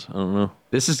too. headphones. I don't know.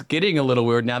 This is getting a little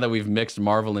weird now that we've mixed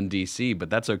Marvel and DC,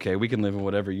 but that's okay. We can live in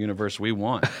whatever universe we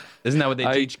want. Isn't that what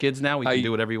they teach kids now? We can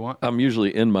do whatever you want. I'm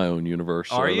usually in my own universe.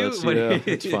 So Are you? That's, yeah,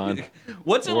 it's fine.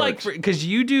 What's it like? Works. Because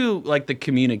you do like the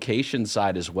communication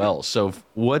side as well. So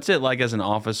what's it like as an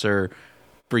officer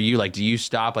for you? Like, do you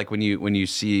stop like when you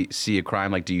see a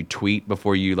crime? Like, do you tweet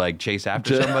before you like chase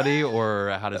after somebody,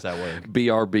 or how does that work?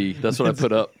 BRB. That's what I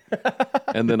put up.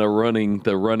 And then the running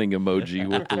emoji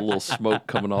with the little smoke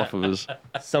coming off of his.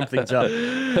 Something's up.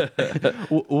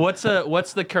 What's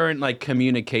the current like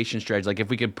communication strategy? Like, if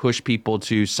we could push people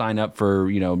to sign up for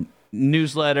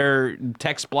newsletter,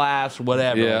 text blast,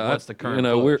 whatever. Yeah, like, what's the current?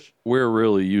 push? we're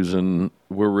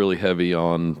really heavy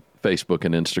on Facebook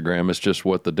and Instagram. It's just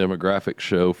what the demographics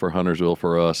show for Huntersville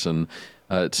for us, and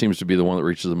it seems to be the one that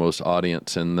reaches the most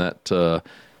audience, and that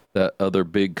other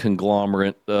big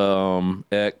conglomerate,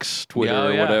 X, Twitter, Oh,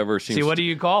 or yeah. whatever. See, what do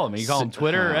you call him? You call him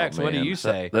Twitter or X? What do man. you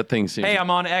say? That thing seems. Hey, I'm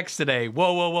on X today.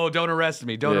 Whoa, whoa, whoa! Don't arrest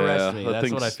me! Don't arrest me! that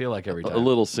That's what thing's I feel like every time. A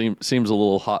little seems a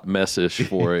little hot messish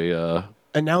for a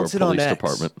Announce for it a on police X.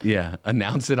 department. Yeah,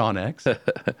 announce it on X.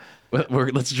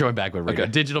 Let's join back with radio.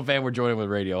 Okay. Digital fan, we're joining with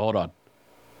radio. Hold on.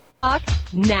 Talk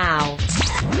now.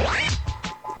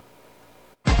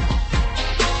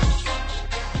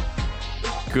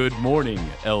 Good morning,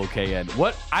 LKN.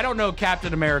 What? I don't know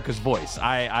Captain America's voice.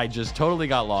 I just totally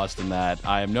got lost in that.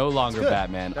 I am no longer good.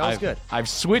 Batman. That was good. I've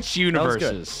switched was good.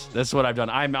 universes. That's what I've done.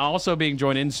 I'm also being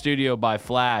joined in studio by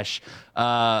Flash.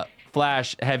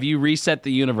 Flash, have you reset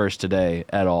the universe today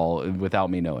at all without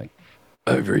me knowing?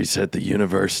 I've reset the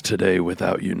universe today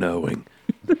without you knowing.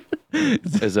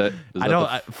 Is that? I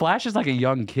don't. Flash is like a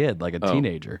young kid, like a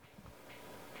teenager.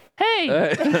 Hey,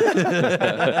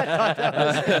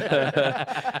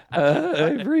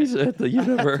 I've reset the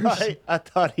universe. I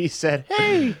thought he said,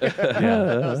 "Hey."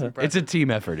 it's a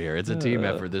team effort here. It's a team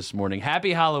effort this morning.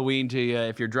 Happy Halloween to you.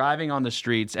 If you're driving on the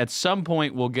streets, at some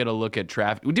point we'll get a look at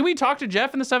traffic. Did we talk to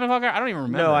Jeff in the 7 o'clock hour? I don't even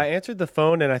remember. No, I answered the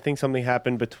phone, and I think something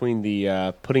happened between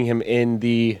the putting him in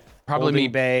the Probably holding me.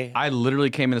 bay. I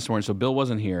literally came in this morning, so Bill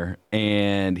wasn't here,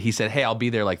 and he said, "Hey, I'll be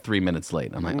there like 3 minutes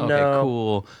late." I'm like, "Okay, No.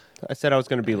 cool." I said I was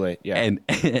going to be late. Yeah,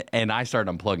 And I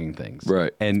started unplugging things.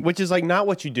 Right. And which is like not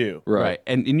what you do. right.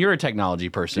 And you're a technology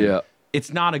person. Yeah.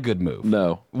 It's not a good move.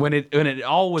 No. When it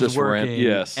all was Just working.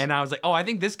 yes. And I was like, oh, I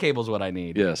think this cable's what I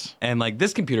need. Yes. And like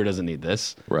this computer doesn't need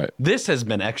this. Right. This has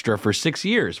been extra for 6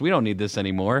 years. We don't need this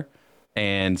anymore.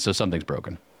 And so something's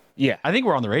broken. Yeah. I think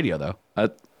we're on the radio though.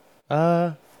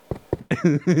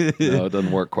 No, it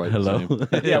doesn't work quite the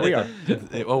same. Yeah, we are.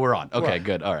 Well, we're on. Okay,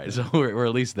 good. All right. So we're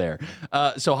at least there.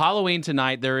 So Halloween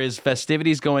tonight, there is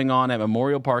festivities going on at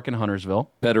Memorial Park in Huntersville.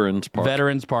 Veterans Park.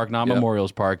 Veterans Park, not Yep.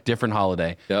 Memorials Park, different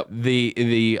holiday. Yep.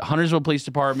 The Huntersville Police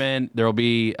Department, there will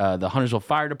be the Huntersville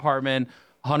Fire Department,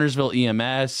 Huntersville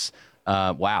EMS.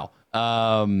 Wow.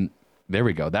 There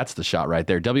we go. That's the shot right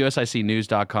there.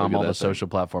 WSICnews.com, Look at all the that thing. social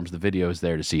platforms, the video is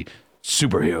there to see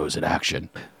superheroes in action.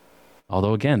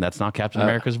 Although, again, that's not Captain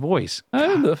America's voice.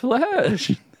 I'm the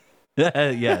Flash.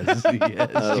 yes,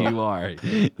 you are.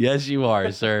 Yes, you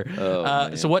are, sir.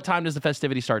 So what time does the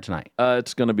festivity start tonight?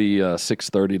 It's going to be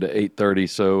 6:30 to 8:30.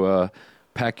 So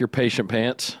pack your patient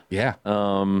pants. Yeah.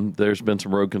 There's been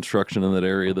some road construction in that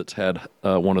area that's had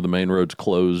one of the main roads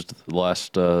closed the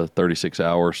last 36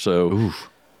 hours. So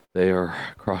they are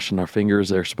crossing our fingers.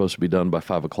 They're supposed to be done by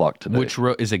 5 o'clock today. Which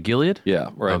road? Is it Gilead? Yeah,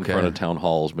 right in Okay. front of town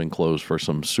hall has been closed for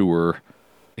some sewer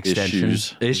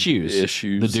Extensions. Issues.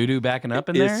 The doo-doo backing up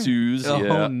in there? Issues. Oh,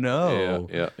 yeah. no.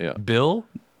 Yeah. Bill?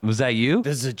 Was that you?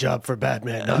 This is a job for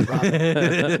Batman, not Robin.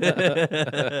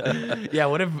 Yeah,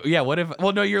 what if,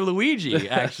 well, no, you're Luigi,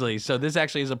 actually. So this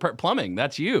actually is plumbing.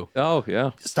 That's you. Oh, yeah.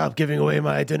 Stop giving away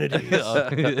my identity. But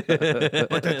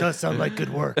that does sound like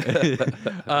good work.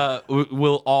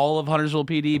 Will all of Huntersville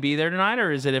PD be there tonight,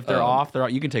 or is it if they're off,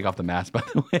 you can take off the mask, by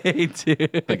the way, too.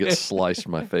 I think it sliced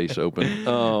my face open.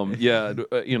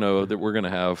 That we're going to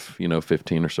have,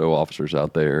 15 or so officers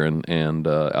out there and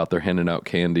out there handing out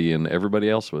candy, and everybody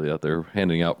else will be out there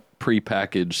handing out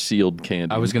prepackaged sealed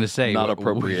candy. I was going to say, not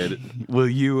appropriated. Will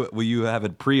you have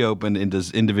it pre-opened into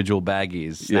individual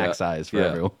baggies, snack size for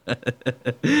everyone?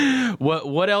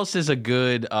 What else is a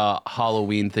good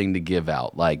Halloween thing to give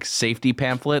out? Like safety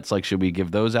pamphlets? Like should we give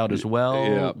those out as well?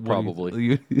 Yeah,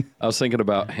 probably. I was thinking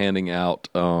about handing out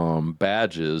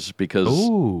badges because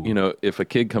if a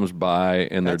kid comes by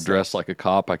and they're dressed like a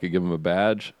cop, I could give them a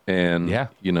badge. And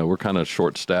we're kind of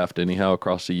short staffed anyhow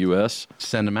across the U.S.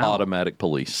 Send them out. Automatic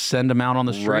police. Send them out on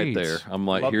the streets. Right there. I'm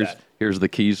like, Love here's the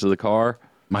keys to the car.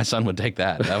 My son would take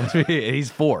that. He's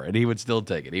 4, and he would still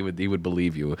take it. He would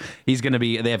believe you. He's going to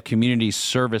be. They have Community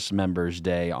Service Members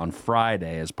Day on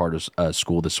Friday as part of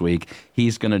school this week.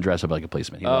 He's going to dress up like a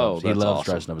policeman. He loves awesome.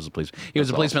 dressing up as a policeman. He was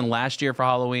a policeman last year for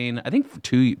Halloween. I think for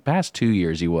past 2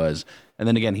 years he was. And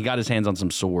then again, he got his hands on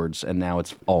some swords, and now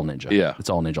it's all ninja. Yeah. It's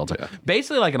all ninja all the time.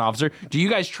 Basically like an officer. Do you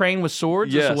guys train with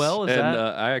swords as well?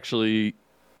 I actually.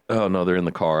 Oh, no, they're in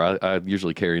the car. I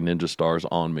usually carry ninja stars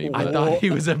on me. I But thought he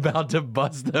was about to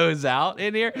bust those out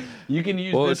in here. You can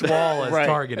use this wall as Right.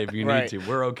 target if you need Right. to.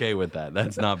 We're okay with that.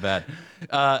 That's not bad.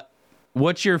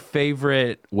 What's your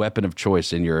favorite weapon of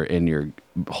choice in your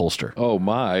holster? Oh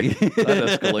my,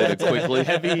 that escalated quickly.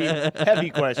 Heavy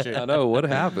question. I know what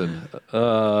happened.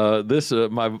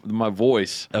 My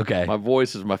voice. Okay. My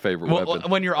voice is my favorite weapon.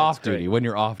 When you're off duty,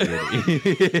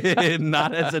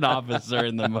 not as an officer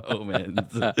in the moment.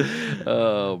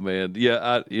 Oh man,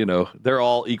 yeah. They're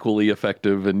all equally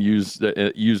effective and used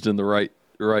in the right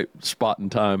spot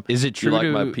and time. Is it true?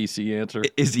 You like my PC answer?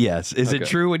 Is it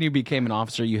true when you became an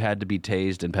officer you had to be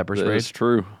tased and pepper sprayed? It's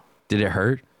true. Did it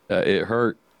hurt? It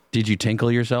hurt. Did you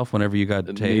tinkle yourself whenever you got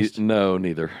tased? No,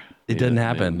 neither. It doesn't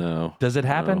happen. No. Does it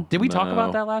happen? No, Did we talk no.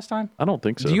 about that last time? I don't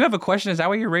think so. Do you have a question? Is that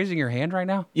why you're raising your hand right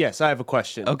now? Yes, I have a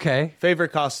question. Okay. Favorite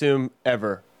costume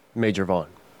ever, Major Vaughn?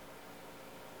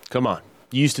 Come on.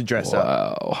 You used to dress up.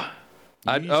 Wow.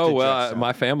 used to dress up.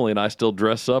 My family and I still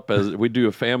dress up as we do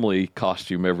a family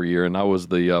costume every year, and I was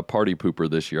the party pooper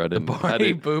this year. I didn't pooper.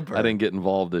 I didn't get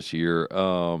involved this year.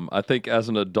 I think as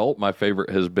an adult, my favorite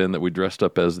has been that we dressed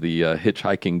up as the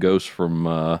hitchhiking ghost from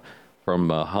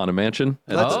Haunted Mansion.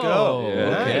 Let's go.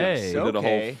 Yeah. Okay. We did a whole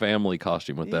Okay. family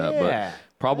costume with that. Yeah. But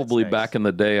probably That's nice. back in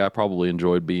the day, I probably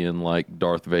enjoyed being like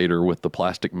Darth Vader with the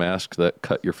plastic mask that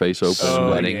cut your face open.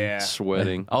 Sweating. yeah.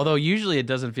 Sweating. Although usually it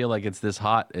doesn't feel like it's this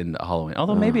hot in Halloween.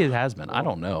 Although maybe it has been. I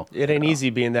don't know. It ain't easy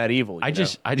being that evil. I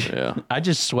just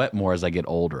sweat more as I get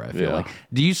older. I feel Yeah. like.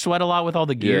 Do you sweat a lot with all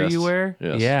the gear Yes. you wear?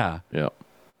 Yes. Yeah. Yeah.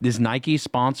 Does Nike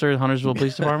sponsor the Huntersville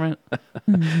Police Department?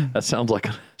 That sounds like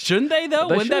Shouldn't they though?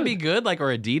 They Wouldn't that should. be good? Like or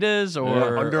Adidas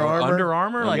or Under or Armour? Under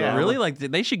Armour? Like Yeah. really? Like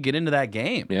they should get into that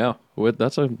game. yeah.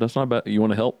 That's not bad. You want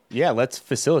to help? Yeah, let's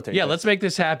facilitate. Yeah, this. let's make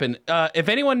this happen. If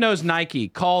anyone knows Nike,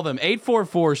 call them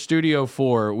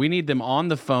 844-STUDIO-4. We need them on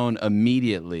the phone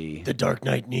immediately. The Dark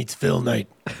Knight needs Phil Knight.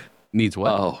 Needs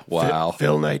what? Oh wow.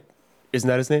 Phil Knight. Isn't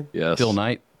that his name? Yes. Phil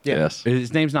Knight. Yeah. Yes.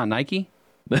 His name's not Nike.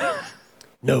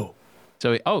 No.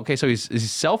 So okay, so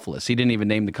he's selfless. He didn't even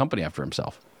name the company after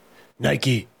himself.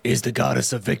 Nike is the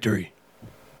goddess of victory.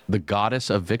 The goddess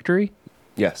of victory.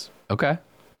 Yes. Okay.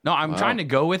 No, I'm trying to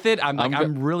go with it. I'm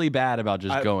I'm really bad about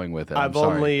just going with it. I'm I've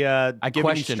sorry. only I given you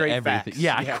question straight everything. facts.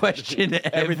 Yeah, I question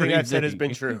everything I've said has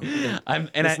everything. been true.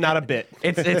 It's not a bit.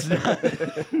 It's not,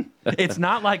 it's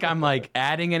not like I'm like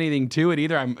adding anything to it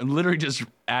either. I'm literally just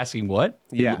asking what.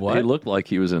 Yeah. What? He looked like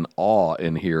he was in awe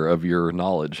in here of your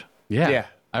knowledge. Yeah. Yeah.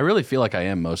 I really feel like I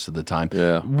am most of the time.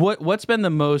 Yeah. What's been the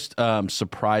most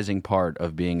surprising part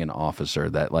of being an officer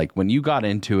that like when you got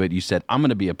into it, you said, I'm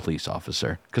going to be a police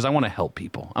officer because I want to help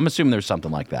people. I'm assuming there's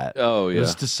something like that. Oh, It yeah.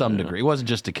 was to some degree. It wasn't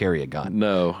just to carry a gun.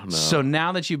 No. So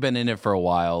now that you've been in it for a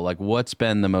while, like what's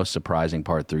been the most surprising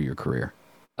part through your career?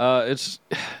 It's.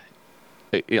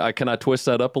 Can I twist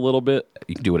that up a little bit?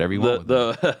 You can do whatever you want.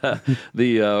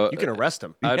 You can arrest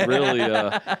him. I'd really,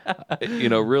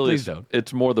 really, Please don't.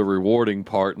 it's more the rewarding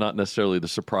part, not necessarily the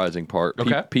surprising part.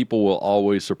 Okay. People will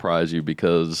always surprise you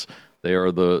because they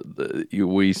are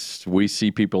we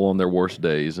see people on their worst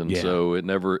days, and Yeah. so it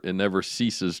never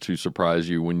ceases to surprise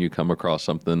you when you come across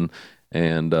something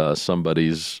and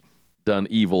somebody's done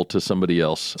evil to somebody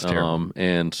else. terrible.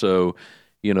 And so,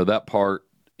 that part.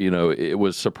 It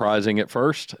was surprising at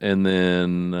first, and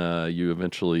then you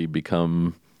eventually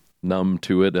become numb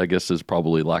to it, I guess is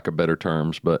probably lack of better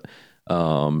terms. But,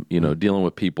 dealing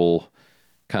with people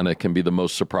kind of can be the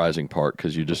most surprising part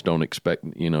because you just don't expect,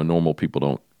 normal people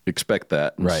don't expect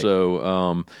that. And Right.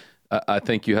 so I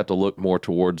think you have to look more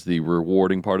towards the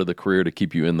rewarding part of the career to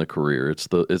keep you in the career.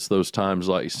 It's those times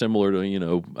like similar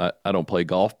to, I don't play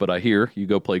golf, but I hear you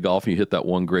go play golf and you hit that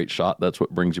one great shot. That's what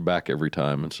brings you back every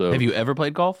time. And so Have you ever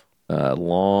played golf? a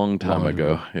long time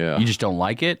ago. Yeah. You just don't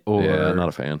like it? Or Yeah, not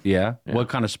a fan. Yeah? What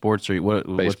kind of sports are you? What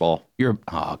Baseball. You're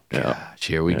oh gosh,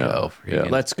 here we go. Yeah.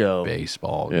 Let's go.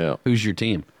 Baseball. Yeah. Who's your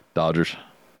team? Dodgers.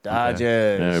 Dodgers.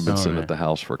 Yeah, I've been sitting right. at the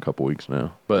house for a couple weeks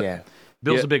now. But Yeah.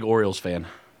 Bill's Yeah. a big Orioles fan.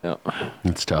 yeah.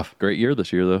 It's tough. Great year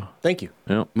this year though. Thank you.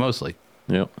 Yeah. Mostly.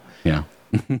 Yeah. Yeah.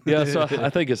 Yeah, so I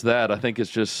think it's that. I think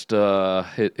it's just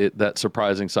that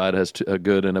surprising side has a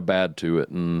good and a bad to it,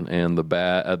 and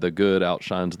the good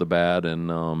outshines the bad, and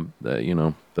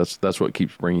that's what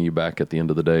keeps bringing you back at the end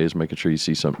of the day is making sure you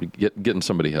see something, getting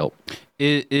somebody help.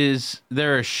 Is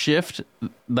there a shift,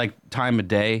 like time of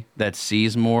day, that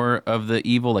sees more of the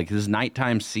evil? Like, does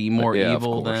nighttime see more Yeah, of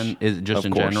evil course. than is it just Of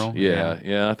in course. general?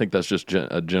 Yeah. I think that's just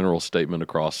a general statement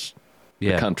across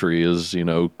Yeah. the country is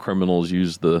criminals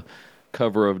use the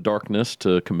cover of darkness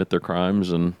to commit their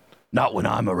crimes, and Not when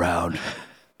I'm around.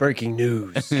 Breaking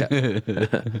news.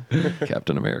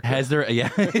 Captain America. Has there? Yeah.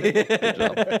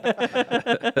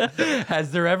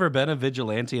 Has there ever been a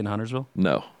vigilante in Huntersville?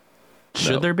 No.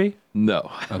 Should there be?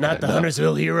 No. Not the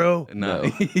Huntersville hero. No.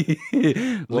 What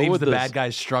Leaves would the this- bad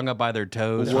guys strung up by their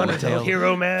toes. Huntersville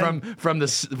hero, man. From the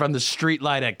street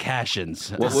light at Cashin's.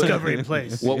 Discovery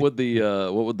Place. What would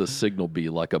the signal be?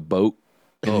 Like a boat?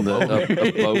 A boat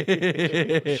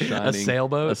shining, A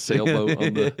sailboat? A sailboat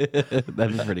on the.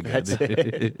 That'd be pretty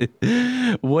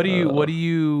good.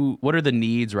 What are the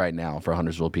needs right now for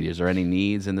Huntersville PD? Is there any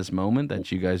needs in this moment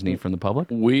that you guys need from the public?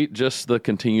 We just the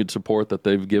continued support that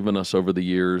they've given us over the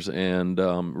years, and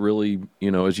really,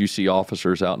 as you see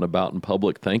officers out and about in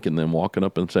public, thanking them, walking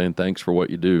up and saying thanks for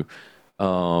what you do.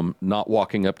 Not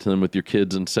walking up to them with your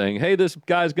kids and saying, "Hey, this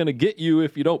guy's going to get you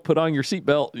if you don't put on your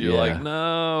seatbelt." You're like,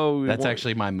 "No." That's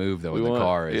actually my move though in the want-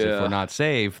 car. Is if yeah. we're not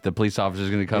safe, the police officer's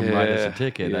going to come write us a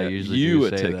ticket. I usually you do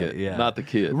a say ticket, that. Yeah. not the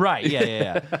kid. Right?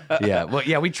 Yeah. Yeah. Well,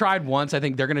 yeah. We tried once. I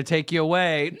think they're going to take you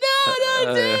away. No,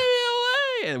 don't take me away.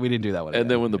 And we didn't do that one. And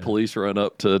then when the police run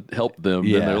up to help them,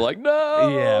 Yeah. then they're like, "No."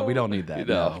 Yeah, we don't need that.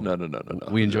 No.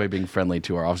 We enjoy being friendly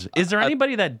to our officers. Is there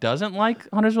anybody that doesn't like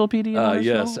Huntersville PD? In Huntersville?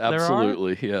 Yes, There are?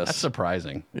 absolutely. Yes. That's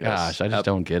surprising. Yes. Gosh, I just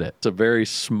don't get it. It's a very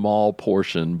small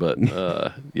portion, but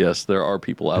yes, there are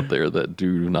people out there that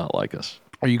do not like us.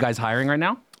 Are you guys hiring right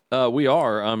now? We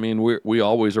are. I mean, we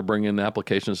always are bringing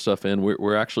application stuff in.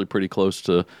 We're actually pretty close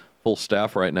to full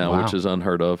staff right now, Wow. which is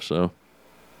unheard of. So,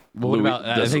 What about?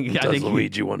 I does think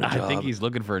Luigi want a I think job? he's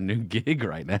looking for a new gig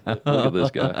right now. Look at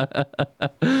this guy.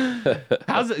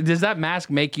 Does that mask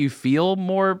make you feel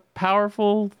more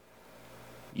powerful?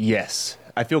 Yes.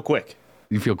 I feel quick.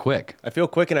 You feel quick, I feel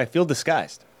quick and I feel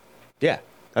disguised. Yeah.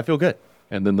 I feel good.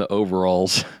 And then the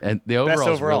overalls. and the overalls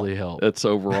overall. really help. It's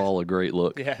overall a great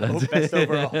look. Yeah. Best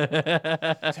overall.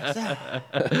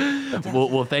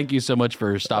 Well, thank you so much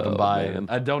for stopping by. man.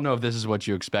 I don't know if this is what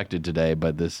you expected today,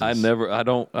 but this is.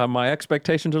 My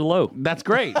expectations are low. That's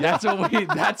great. That's what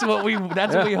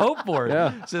we hope for.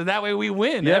 Yeah. So that way we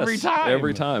win Yes, every time.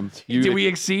 Every time. Did we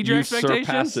exceed your you expectations?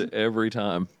 surpass it every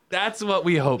time. That's what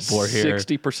we hope for here.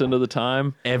 60% of the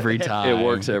time, Every time. it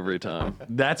works every time.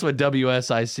 That's what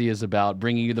WSIC is about,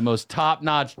 bringing you the most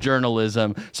top-notch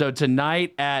journalism. So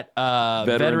tonight at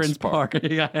Veterans Park,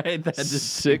 yeah, that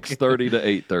just 6:30 to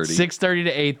 8:30. 6:30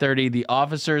 to 8:30, the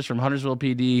officers from Huntersville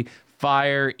PD,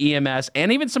 fire, EMS,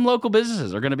 and even some local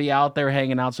businesses are going to be out there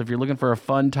hanging out. So if you're looking for a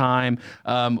fun time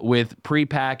with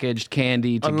prepackaged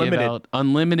candy to give out,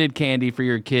 unlimited candy for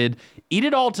your kid, eat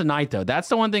it all tonight, though. That's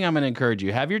the one thing I'm going to encourage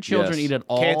you. Have your children Yes. eat it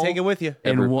all. Can't take it with you.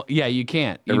 Yeah, you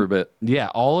can't. Every bit. Yeah,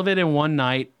 all of it in one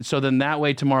night. So then that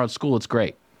way tomorrow at school, it's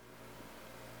great.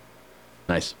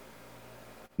 Nice.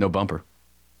 No bumper.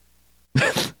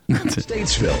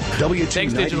 Statesville, W290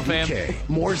 Thanks, Digital Fam. BK,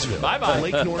 Mooresville, Bye-bye.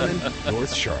 Lake Norman,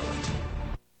 North Charlotte.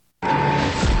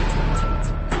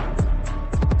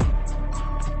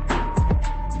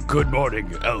 Good morning,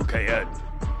 LKN.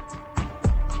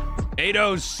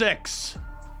 8:06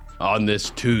 on this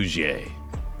Tuesday.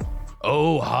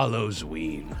 Oh,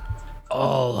 Halloween.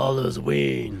 All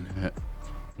Halloween.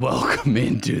 Welcome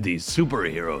into the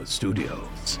superhero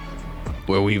studios,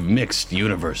 where we've mixed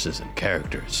universes and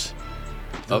characters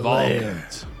of all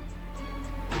kinds.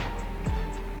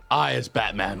 I, as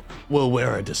Batman, will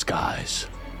wear a disguise,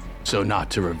 so not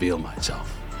to reveal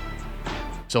myself,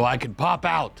 so I can pop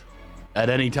out at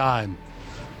any time.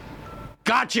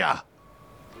 Gotcha!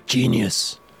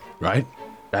 Genius. Right?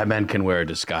 Batman can wear a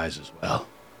disguise as well.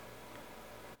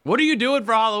 What are you doing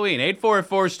for Halloween?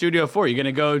 844 Studio 4. You going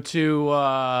to go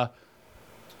to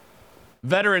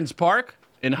Veterans Park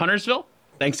in Huntersville?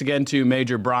 Thanks again to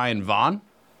Major Brian Vaughn.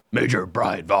 Major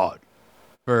Brian Vaughn.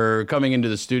 For coming into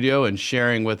the studio and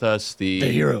sharing with us the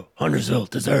hero Huntersville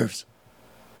deserves.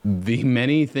 the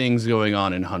many things going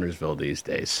on in Huntersville these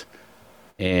days.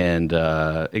 And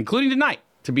including tonight,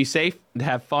 to be safe, to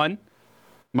have fun.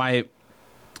 My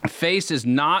face is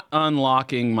not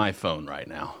unlocking my phone right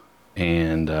now.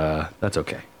 And that's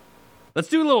okay. Let's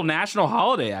do a little national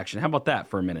holiday action. How about that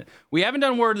for a minute? We haven't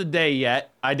done word of the day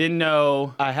yet. I didn't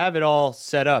know. I have it all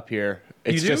set up here.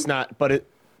 It's do? just not. But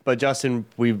Justin,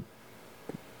 you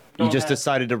just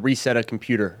decided to reset a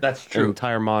computer. That's true. An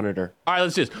entire monitor. All right,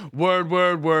 let's just word.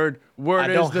 I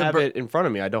don't have it in front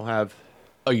of me. I don't have.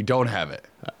 Oh, you don't have it.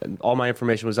 All my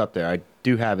information was up there. I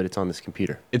do have it. It's on this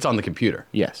computer. It's on the computer.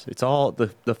 Yes, it's all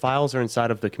the files are inside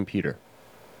of the computer.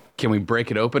 Can we break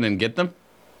it open and get them?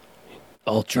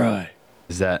 I'll try.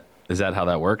 Is that how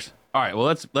that works? All right.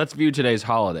 Well, let's view today's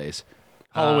holidays.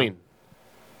 Halloween.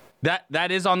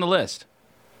 That is on the list.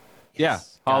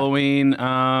 Yes, Yeah, Halloween.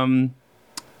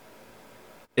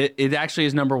 It actually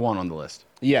is number 1 on the list.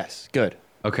 Yes, good.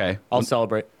 Okay. I'll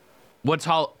celebrate. What's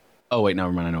Oh wait,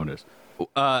 never mind. I know what it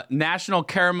is. National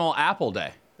Caramel Apple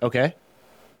Day. Okay.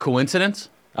 Coincidence?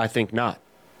 I think not.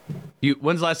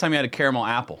 When's the last time you had a caramel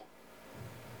apple?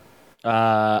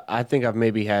 I think I've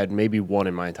had one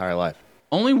in my entire life.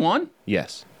 Only one?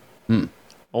 Yes.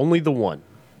 Only the one.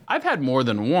 I've had more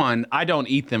than one. I don't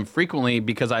eat them frequently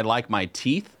because I like my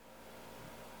teeth.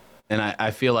 And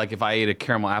I feel like if I ate a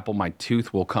caramel apple, my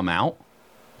tooth will come out.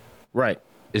 Right.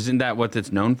 Isn't that what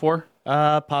it's known for?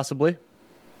 Possibly.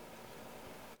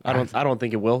 I don't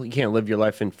think it will. You can't live your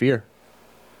life in fear.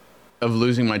 Of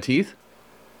losing my teeth?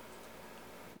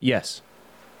 Yes.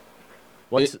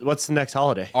 What's the next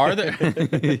holiday? Are there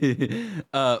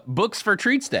books for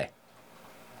Treats Day?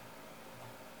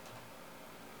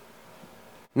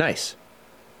 Nice.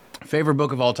 Favorite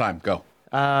book of all time? Go.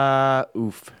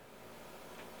 Oof.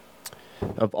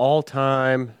 Of all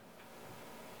time,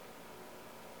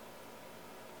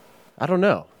 I don't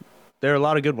know. There are a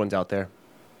lot of good ones out there.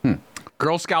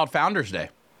 Girl Scout Founders Day.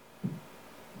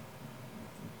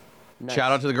 Nice.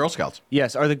 Shout out to the Girl Scouts.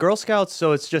 Yes. Are the Girl Scouts,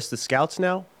 so it's just the Scouts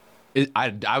now?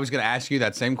 I was going to ask you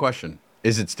that same question.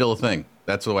 Is it still a thing?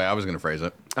 That's the way I was going to phrase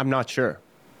it. I'm not sure,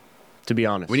 to be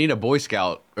honest. We need a Boy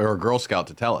Scout or a Girl Scout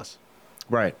to tell us.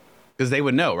 Right. Because they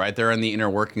would know, right? They're in the inner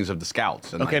workings of the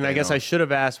Scouts. Okay, and I guess I should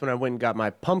have asked when I went and got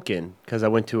my pumpkin, because I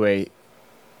went to a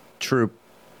troop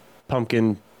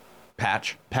pumpkin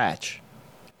patch,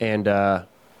 and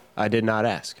I did not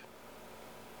ask.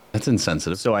 That's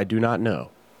insensitive. So I do not know.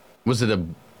 Was it a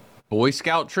Boy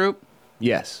Scout troop?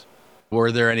 Yes.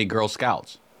 Were there any Girl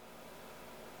Scouts?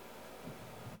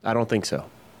 I don't think so.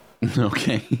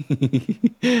 Okay.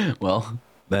 Well,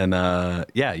 then,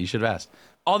 yeah, you should have asked.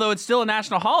 Although it's still a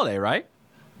national holiday, right?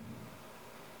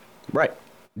 Right.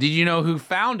 Did you know who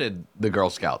founded the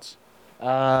Girl Scouts?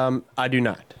 I do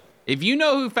not. If you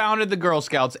know who founded the Girl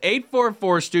Scouts,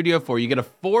 844 Studio 4, you get a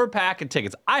 4-pack of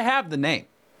tickets. I have the name.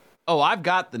 Oh, I've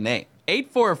got the name.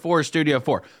 844 Studio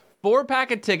 4.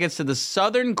 4-pack of tickets to the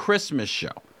Southern Christmas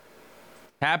Show.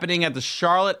 Happening at the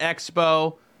Charlotte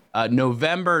Expo,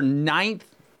 November 9th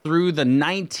through the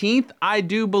 19th, I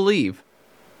do believe.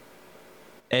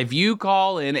 If you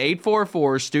call in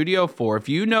 844 Studio 4, if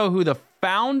you know who the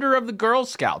founder of the Girl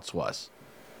Scouts was,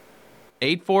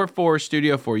 844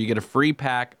 Studio 4, you get a free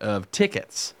pack of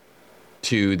tickets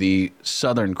to the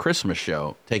Southern Christmas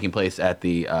Show taking place at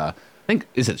the, I think,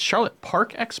 is it Charlotte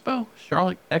Park Expo?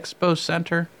 Charlotte Expo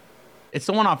Center? It's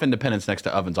the one off Independence next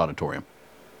to Ovens Auditorium.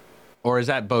 Or is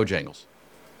that Bojangles?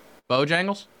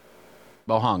 Bojangles?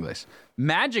 Bojangles.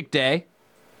 Magic Day.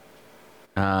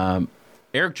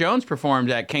 Eric Jones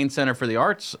performed at Kane Center for the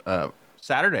Arts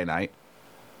Saturday night.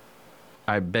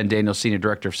 Ben Daniels, Senior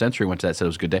Director of Sensory, went to that, said it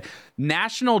was a good day.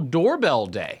 National Doorbell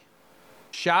Day.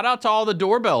 Shout out to all the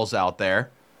doorbells out there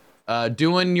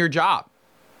doing your job.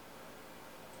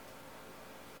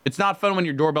 It's not fun when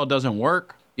your doorbell doesn't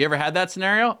work. You ever had that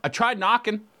scenario? I tried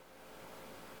knocking.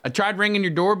 I tried ringing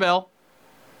your doorbell.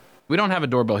 We don't have a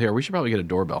doorbell here. We should probably get a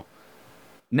doorbell.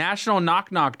 National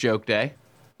Knock Knock Joke Day.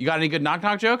 You got any good knock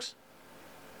knock jokes?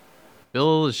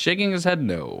 Bill is shaking his head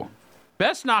no.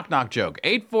 Best knock knock joke.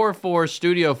 844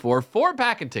 Studio 4.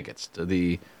 4-pack of tickets to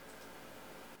the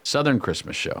Southern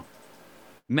Christmas Show.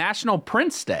 National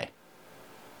Prince Day.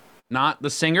 Not the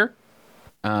singer.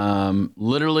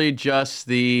 Literally just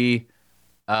the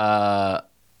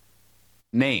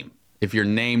name. If you're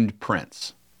named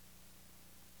Prince.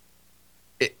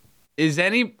 Is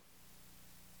any...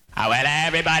 Oh, well,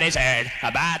 everybody's heard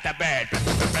about the bird.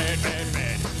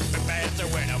 Bird's a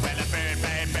winner. Well, a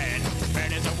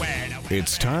bird is a winner.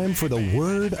 It's time for the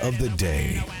word of the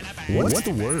day. What's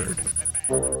the word?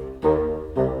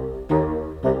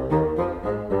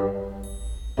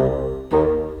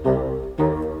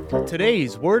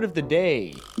 Today's word of the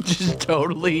day. Just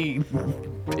totally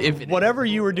pivoted. Whatever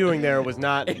you were doing there was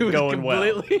not going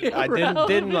well. I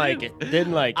didn't like it.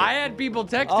 Didn't like it. I had people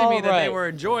texting me that they were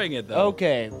enjoying it, though.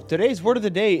 Okay. Today's word of the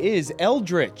day is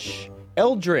eldritch.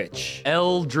 Eldritch.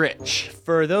 Eldritch.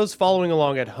 For those following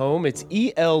along at home, it's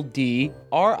ELDRITCH.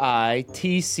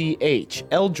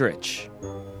 Eldritch.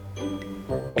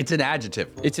 It's an adjective.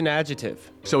 It's an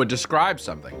adjective. So it describes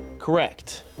something.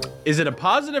 Correct. Is it a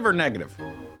positive or negative?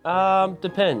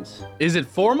 Depends. Is it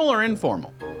formal or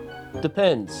informal?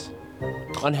 Depends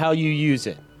on how you use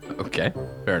it. Okay,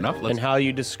 fair enough. And how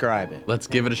you describe it. Let's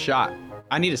give it a shot.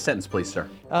 I need a sentence, please, sir.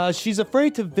 She's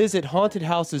afraid to visit haunted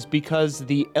houses because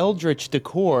the eldritch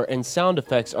decor and sound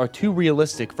effects are too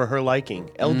realistic for her liking.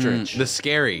 Eldritch. The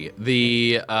scary,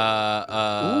 the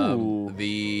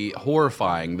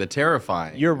horrifying, the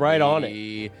terrifying. You're right on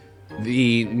it.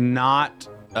 The not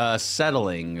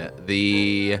settling,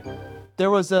 the... There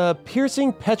was a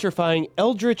piercing, petrifying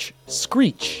eldritch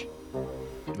screech.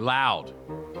 Loud.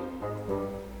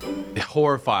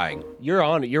 horrifying. You're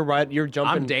on it. You're right. You're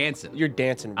jumping. I'm dancing. You're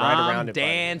dancing right around it. buddy.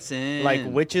 Dancing. Like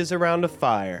witches around a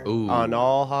fire Ooh. on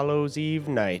All Hallows Eve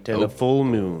night and a full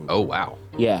moon. Oh, wow.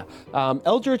 Yeah.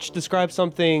 Eldritch describes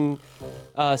some things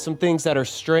that are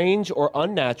strange or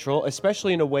unnatural,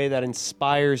 especially in a way that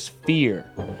inspires fear.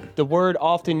 The word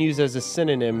often used as a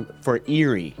synonym for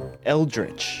eerie.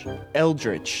 Eldritch.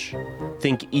 Eldritch.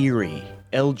 Think eerie.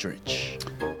 Eldritch.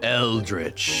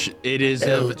 Eldritch. It is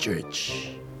Eldritch.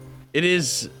 It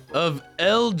is of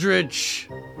eldritch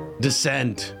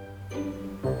descent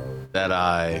that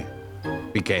I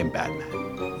became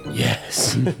Batman.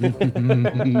 Yes.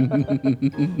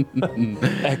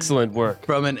 Excellent work.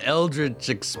 From an eldritch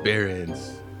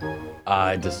experience,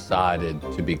 I decided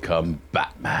to become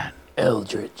Batman.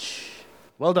 Eldritch.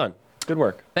 Well done. Good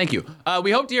work. Thank you.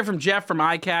 We hope to hear from Jeff from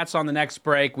iCats on the next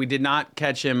break. We did not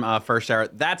catch him first hour.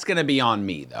 That's going to be on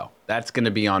me, though. That's going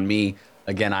to be on me.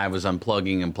 Again, I was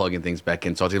unplugging and plugging things back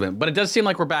in. But it does seem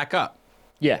like we're back up.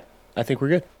 Yeah, I think we're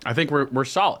good. I think we're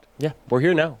solid. Yeah, we're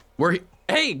here now.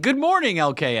 Hey, good morning,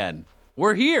 LKN.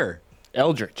 We're here.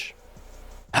 Eldritch.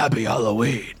 Happy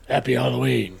Halloween. Happy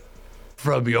Halloween.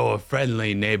 From your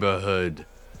friendly neighborhood.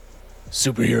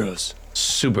 Superheroes.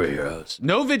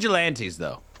 No vigilantes,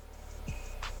 though.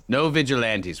 No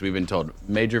vigilantes, we've been told.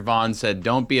 Major Vaughn said,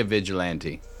 don't be a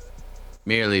vigilante.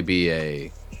 Merely be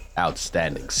a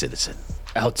outstanding citizen.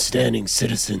 Outstanding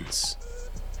citizens.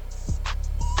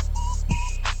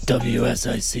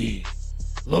 WSIC.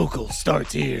 Local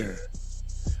starts here.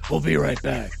 We'll be right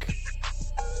back.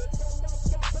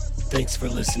 Thanks for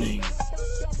listening.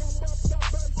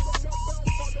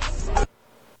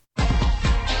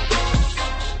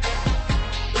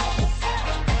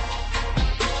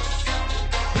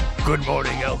 Good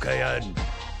morning, LKN.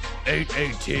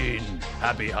 8/18.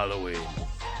 Happy Halloween.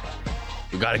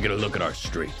 We gotta get a look at our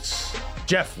streets.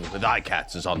 Jeff with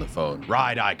iCats is on the phone.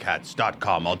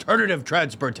 RideICats.com. Alternative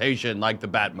transportation like the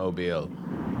Batmobile.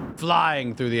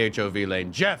 Flying through the HOV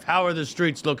lane. Jeff, how are the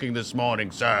streets looking this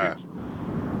morning, sir?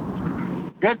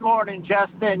 Good morning,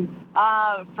 Justin.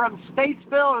 From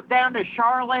Statesville down to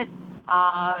Charlotte,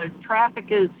 traffic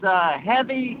is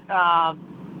heavy.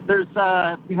 There's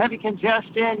heavy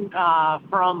congestion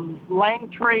from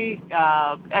Langtree,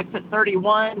 exit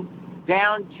 31,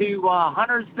 down to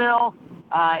Huntersville.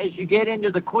 As you get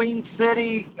into the Queen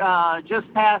City,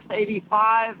 just past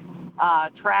 85,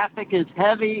 traffic is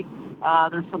heavy.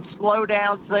 There's some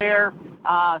slowdowns there.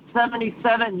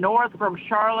 77 north from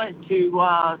Charlotte to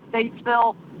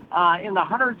Statesville. In the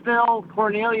Huntersville,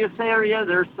 Cornelius area,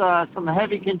 there's some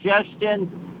heavy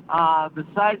congestion.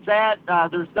 Besides that,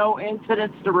 there's no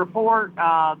incidents to report.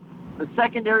 The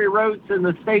secondary roads in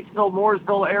the Statesville,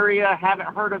 Mooresville area haven't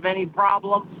heard of any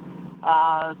problems.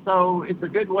 So it's a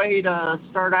good way to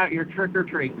start out your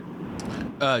trick-or-treat.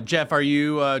 Jeff, are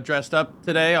you dressed up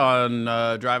today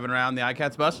on driving around the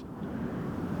iCats bus?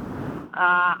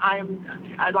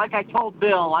 Like I told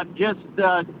Bill, I'm just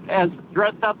as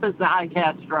dressed up as the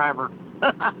iCats driver.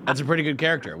 That's a pretty good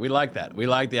character. We like that. We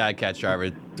like the iCats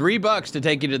driver. $3 to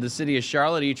take you to the city of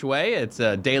Charlotte each way. It's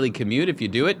a daily commute if you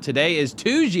do it. Today is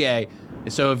Tuesday,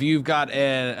 so if you've got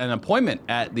an appointment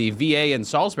at the VA in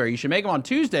Salisbury, you should make them on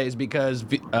Tuesdays because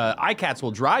iCats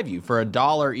will drive you for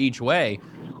 $1 each way.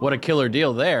 What a killer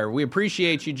deal there. We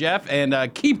appreciate you, Jeff, and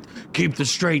keep the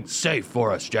streets safe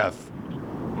for us, Jeff.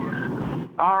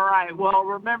 All right. Well,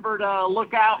 remember to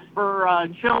look out for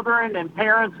children and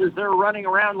parents as they're running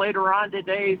around later on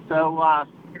today. So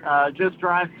just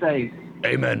drive safe.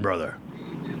 Amen, brother.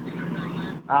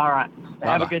 All right.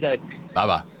 Bye-bye. Have a good day.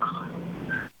 Bye-bye.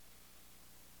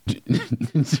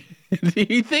 Do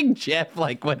you think Jeff,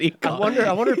 like, when he I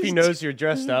wonder if he knows you're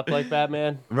dressed up like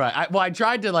Batman. Right. I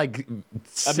tried to, like,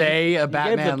 say a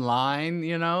Batman line,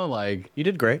 you know, like. You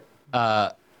did great.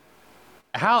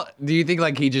 How do you think,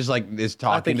 like, he just, like, is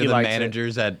talking to the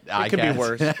managers at iCats? It could be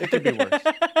worse. It could be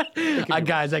worse.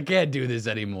 Guys, I can't do this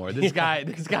anymore. This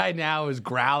guy now is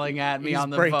growling at me on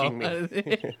the phone.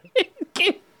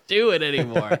 Can't do it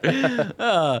anymore.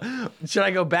 Should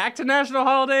I go back to national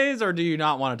holidays, or do you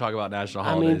not want to talk about national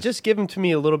holidays? I mean, just give them to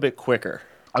me a little bit quicker.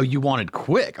 Oh, you wanted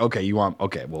quick? Okay, you want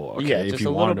okay. Well, okay. Yeah, if just you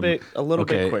a little bit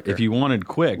quicker. If you wanted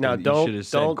quick, now you should have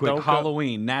said quick. Don't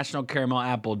Halloween, National Caramel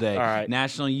Apple Day, all right.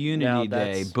 National Unity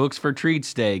Day, Books for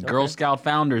Treats Day, Girl Scout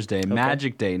Founders Day,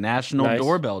 Magic Day, National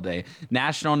Doorbell Day,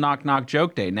 National Knock Knock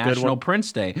Joke Day, National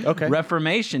Prince Day,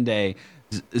 Reformation Day,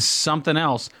 something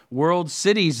else, World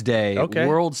Cities Day,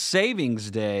 World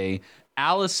Savings Day,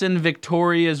 Allison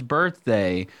Victoria's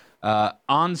birthday.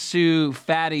 Ansu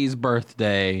Fatty's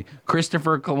birthday,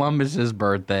 Christopher Columbus's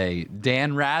birthday,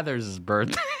 Dan Rather's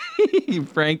birthday,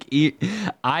 Frank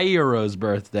Iero's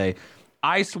birthday,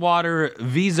 Icewater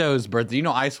Vizo's birthday. You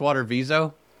know Icewater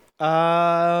Vizo?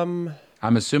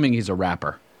 I'm assuming he's a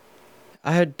rapper.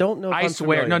 I don't know. If I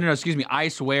swear, no, excuse me. I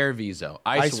swear Vizo.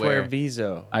 I swear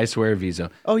Vizo. I swear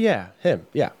Vizo. Oh yeah, him.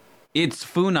 Yeah. It's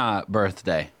Funa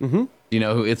birthday. Mm-hmm. Do you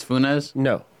know who It's Funa is?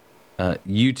 No.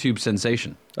 YouTube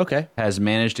sensation. Okay. Has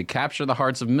managed to capture the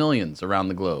hearts of millions around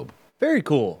the globe. Very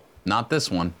cool. Not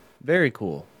this one. Very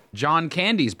cool. John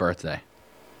Candy's birthday.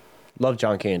 Love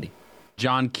John Candy.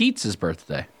 John Keats's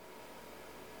birthday.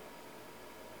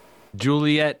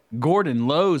 Juliette Gordon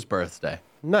Lowe's birthday.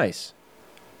 Nice.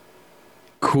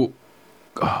 Cool.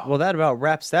 Well, that about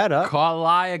wraps that up.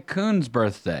 Kalia Kuhn's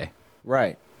birthday.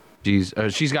 Right. She's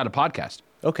got a podcast.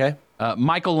 Okay.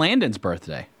 Michael Landon's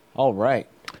birthday. All right.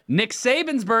 Nick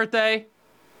Saban's birthday.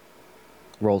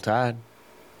 Roll Tide.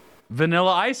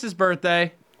 Vanilla Ice's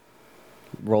birthday.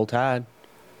 Roll Tide.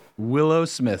 Willow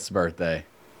Smith's birthday.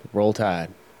 Roll Tide.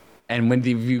 And when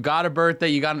you got a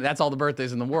birthday, that's all the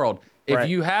birthdays in the world. If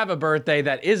you have a birthday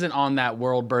that isn't on that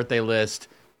world birthday list,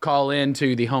 call in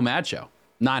to the Home Ad Show.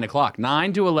 9 o'clock.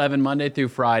 9 to 11, Monday through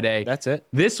Friday. That's it.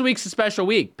 This week's a special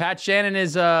week. Pat Shannon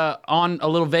is on a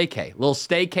little little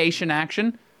staycation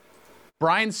action.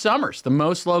 Brian Summers, the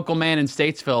most local man in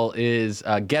Statesville, is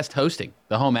guest hosting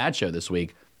the Home Ad Show this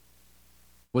week.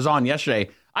 Was on yesterday.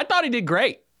 I thought he did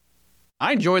great.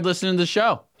 I enjoyed listening to the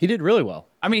show. He did really well.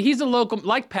 I mean, he's a local,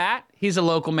 like Pat, he's a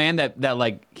local man that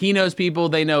like, he knows people,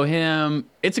 they know him.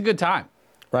 It's a good time.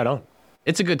 Right on.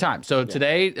 It's a good time. So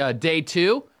today, day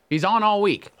 2, he's on all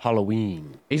week.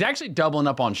 Halloween. He's actually doubling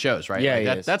up on shows, right? Yeah,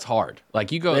 like that's hard.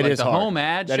 Like you go, it like is the hard. Home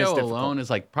Ad That Show is alone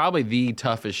is like probably the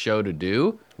toughest show to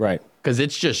do. Right. Because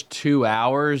it's just 2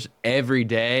 hours every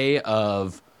day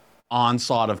of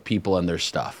onslaught of people and their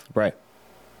stuff. Right.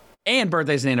 And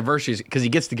birthdays and anniversaries, because he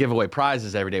gets to give away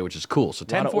prizes every day, which is cool. So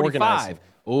 10:45.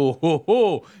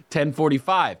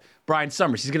 10:45. Brian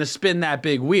Summers, he's going to spin that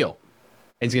big wheel.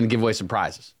 And he's going to give away some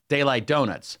prizes. Daylight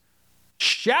Donuts.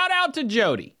 Shout out to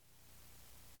Jody.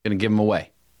 Going to give them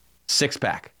away.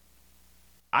 6-pack.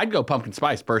 I'd go pumpkin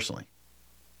spice, personally.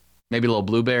 Maybe a little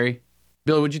blueberry.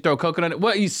 Billy, would you throw coconut?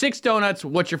 Well, 6 donuts.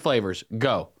 What's your flavors?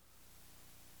 Go.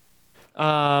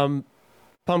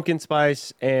 Pumpkin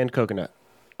spice and coconut.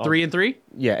 3 and 3?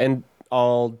 Yeah, and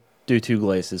I'll do 2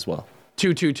 glaze as well.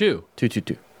 2, 2, 2. 2, 2,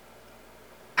 2.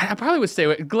 I probably would stay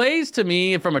with glaze. To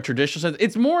me, from a traditional sense,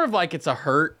 it's more of like it's a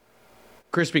hurt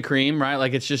Krispy Kreme, right?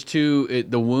 Like it's just the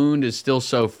wound is still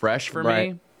so fresh for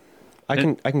me. I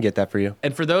can get that for you.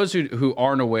 And for those who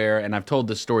aren't aware, and I've told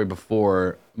this story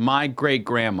before, my great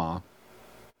grandma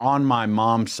on my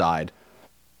mom's side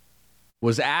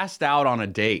was asked out on a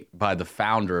date by the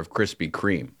founder of Krispy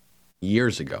Kreme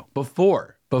years ago,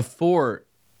 before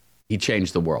he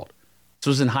changed the world. This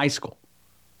was in high school.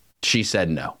 She said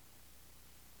no.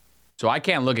 So I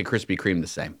can't look at Krispy Kreme the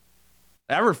same.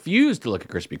 I refuse to look at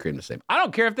Krispy Kreme the same. I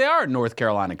don't care if they are a North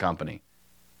Carolina company.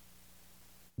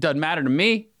 Doesn't matter to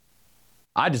me.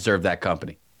 I deserve that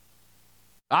company.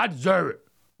 I deserve it.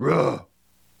 Ugh.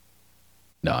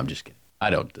 No, I'm just kidding. I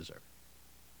don't deserve it.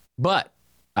 But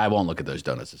I won't look at those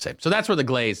donuts the same. So that's where the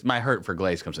glaze, my hurt for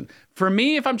glaze comes in. For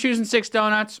me, if I'm choosing 6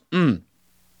 donuts, all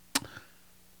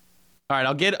right,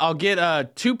 I'll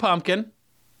get 2 pumpkin.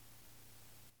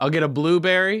 I'll get a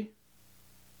blueberry.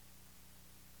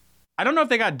 I don't know if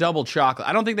they got double chocolate.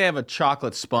 I don't think they have a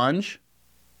chocolate sponge.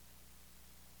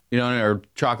 You know, or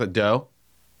chocolate dough.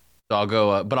 So I'll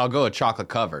go, I'll go a chocolate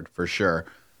covered for sure.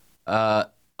 A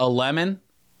lemon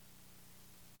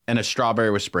and a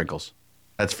strawberry with sprinkles.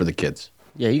 That's for the kids.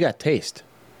 Yeah, you got taste.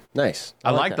 Nice.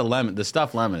 I like the lemon. The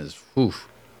stuffed lemon is, oof.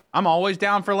 I'm always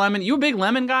down for lemon. You a big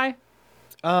lemon guy?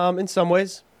 In some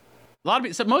ways.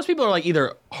 Most people are like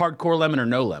either hardcore lemon or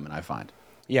no lemon, I find.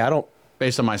 Yeah, I don't.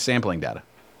 Based on my sampling data.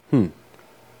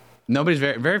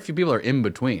 Very few people are in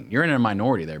between. You're in a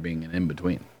minority there being an in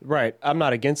between. Right. I'm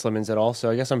not against lemons at all, so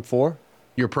I guess I'm for.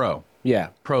 You're pro. Yeah.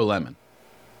 Pro lemon.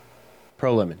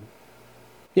 Pro lemon.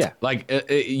 Yeah. Like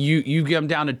you get them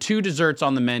down to 2 desserts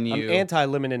on the menu. I'm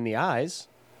anti-lemon in the eyes.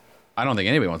 I don't think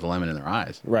anybody wants a lemon in their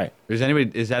eyes. Right.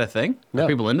 Is that a thing? No. Are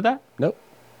people into that? Nope.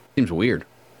 Seems weird.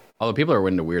 Although people are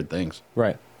into weird things.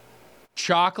 Right.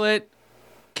 Chocolate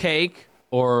cake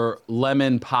or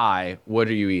lemon pie, what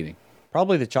are you eating?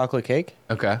 Probably the chocolate cake.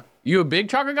 Okay. You a big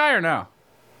chocolate guy or no?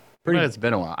 It's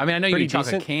been a while. I mean, I know you eat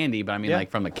chocolate decent. candy, but I mean, like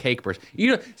from a cake person.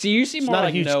 You seem more not like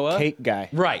a huge Noah. cake guy.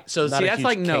 Right. So Not a that's huge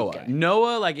like cake Noah. guy.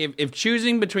 Noah, like if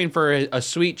choosing between for a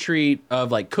sweet treat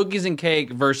of like cookies and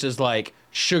cake versus like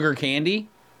sugar candy,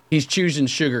 He's choosing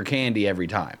sugar candy every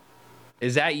time.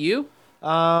 Is that you?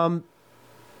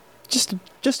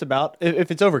 Just about. If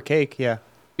it's over cake, yeah.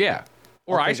 Yeah.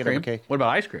 Or I'll ice take it over cream. cake. What about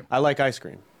ice cream? I like ice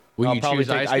cream. Will I'll you probably choose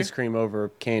take ice ice cream over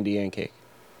candy and cake.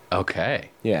 Okay.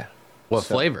 Yeah. What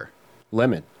So- flavor?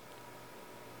 Lemon.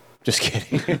 Just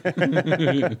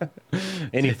kidding.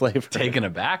 Any flavor. Taken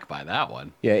aback by that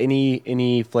one. Yeah,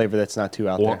 any flavor that's not too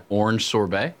out there. Orange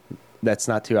sorbet? That's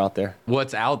not too out there.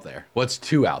 What's out there? What's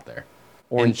too out there?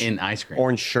 Orange in ice cream.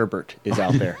 Orange sherbet is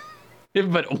out there.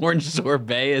 But orange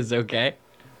sorbet is okay?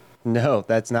 No,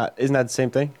 that's not. Isn't that the same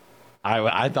thing?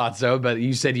 I thought so, but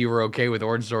you said you were okay with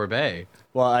orange sorbet.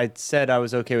 Well, I said I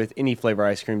was okay with any flavor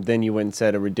ice cream. Then you went and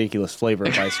said a ridiculous flavor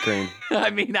of ice cream. I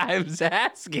mean, I was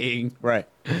asking. Right.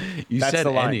 You That's said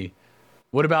the line. any.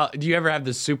 What about, do you ever have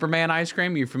the Superman ice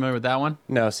cream? You familiar with that one?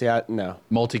 No, see, no.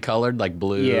 Multicolored, like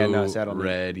blue, Yeah, no, see, I don't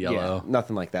red, yeah, yellow.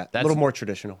 nothing like that. That's- a little more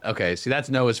traditional. Okay, see, that's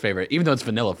Noah's favorite. Even though it's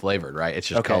vanilla flavored, right? It's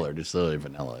just Okay. colored. It's literally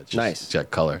vanilla. It's just, Nice. It's got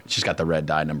color. It's just got the red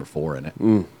dye number 4 in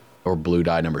it. Or blue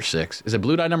dye number 6. Is it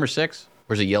blue dye number 6?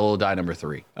 Or is it yellow dye number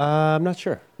 3? I'm not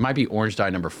sure. Might be orange dye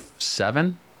number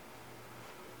 7.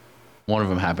 One of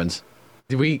them happens.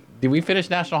 Did we finish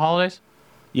national holidays?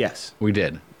 Yes. We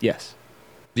did. Yes.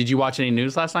 Did you watch any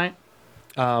news last night?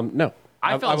 No.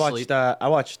 I fell asleep. I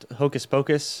watched Hocus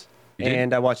Pocus You did?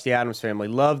 and I watched The Addams Family.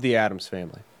 Love The Addams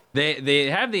Family. They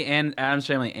have the Addams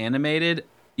Family animated.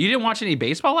 You didn't watch any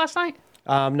baseball last night?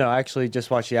 No, I actually just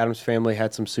watched The Addams Family,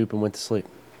 had some soup, and went to sleep.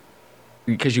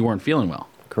 Because you weren't feeling well.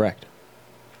 Correct.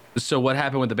 So what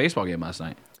happened with the baseball game last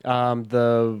night?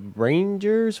 The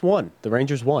Rangers won. The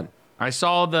Rangers won. I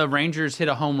saw the Rangers hit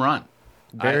a home run.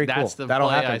 Very That's cool. the That'll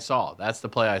play I happen. saw. That's the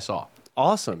play I saw.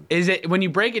 Awesome. Is it, when you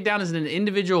break it down, is it an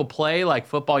individual play like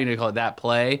football? You know, you call it that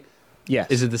play.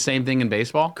 Yes. Is it the same thing in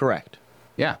baseball? Correct.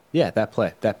 Yeah. Yeah, that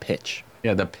play, that pitch.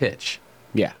 Yeah, the pitch.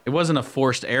 Yeah. It wasn't a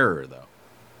forced error though.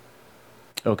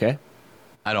 Okay.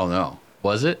 I don't know.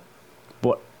 Was it?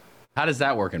 What? How does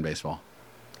that work in baseball?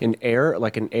 An error,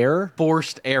 like an error?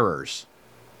 Forced errors.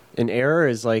 An error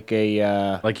is like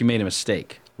a like you made a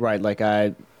mistake. Right, like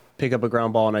I pick up a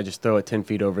ground ball and I just throw it 10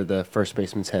 feet over the first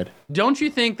baseman's head. Don't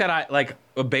you think that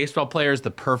a baseball player is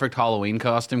the perfect Halloween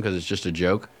costume because it's just a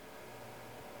joke?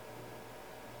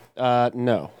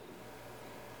 No.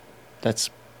 That's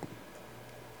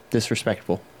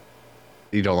disrespectful.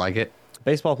 You don't like it?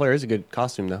 Baseball player is a good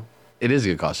costume, though. It is a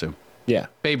good costume. Yeah.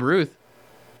 Babe Ruth.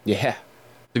 Yeah.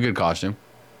 It's a good costume.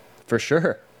 For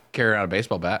sure. Carry around a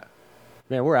baseball bat.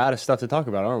 Man, we're out of stuff to talk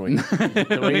about, aren't we?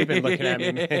 The way you've been looking at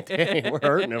me, man, dang, we're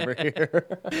hurting over here.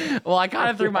 Well, I kind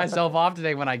of threw myself off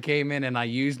today when I came in and I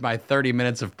used my 30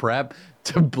 minutes of prep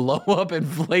to blow up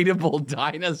inflatable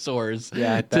dinosaurs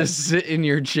to sit in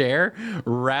your chair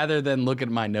rather than look at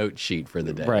my note sheet for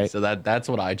the day. Right. So that's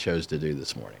what I chose to do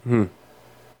this morning.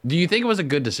 Do you think it was a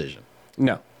good decision?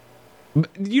 No.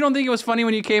 You don't think it was funny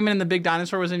when you came in and the big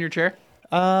dinosaur was in your chair?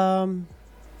 It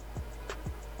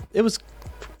was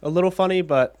a little funny,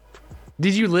 but...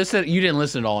 Did you listen? You didn't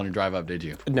listen at all on your drive up, did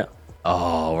you? No.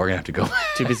 Oh, we're going to have to go.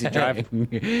 Too busy driving.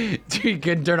 You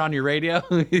couldn't turn on your radio?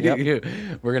 Yep.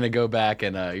 We're going to go back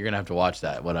and you're going to have to watch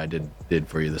that, what I did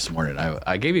for you this morning.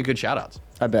 I gave you good shout outs.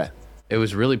 I bet. It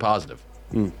was really positive.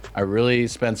 I really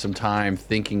spent some time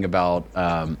thinking about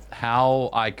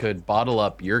how I could bottle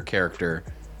up your character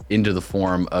into the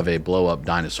form of a blow up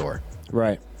dinosaur.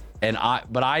 Right.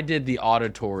 But I did the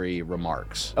auditory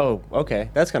remarks. Oh,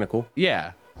 okay. That's kind of cool.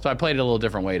 Yeah. So I played it a little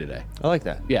different way today. I like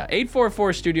that. Yeah.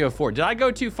 844 Studio 4. Did I go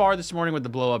too far this morning with the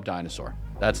blow up dinosaur?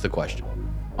 That's the question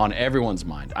on everyone's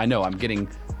mind. I know I'm getting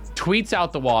tweets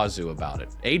out the wazoo about it.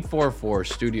 844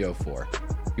 Studio 4.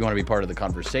 You want to be part of the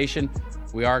conversation?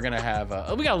 We are going to have,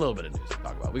 we got a little bit of news to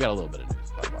talk about.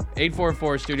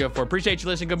 844 Studio 4. Appreciate you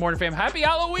listening. Good morning, fam. Happy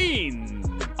Halloween.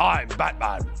 I'm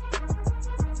Batman.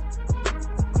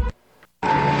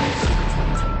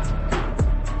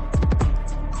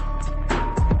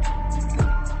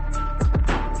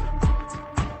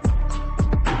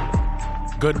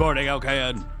 Good morning,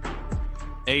 LKN.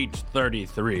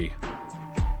 8:33.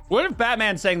 What if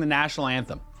Batman sang the national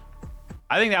anthem?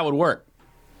 I think that would work.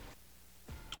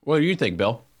 What do you think,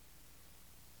 Bill?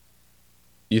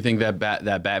 You think that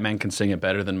Batman can sing it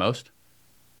better than most?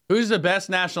 Who's the best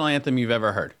national anthem you've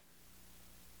ever heard?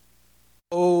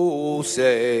 Oh,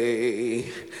 say,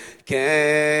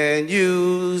 can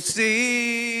you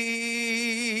see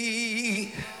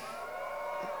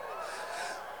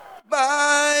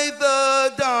by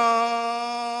the dawn's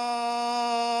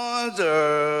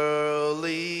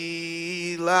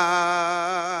early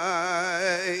light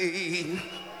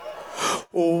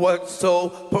what so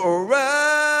proudly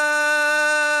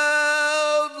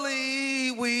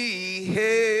we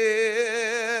hailed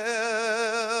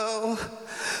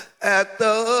at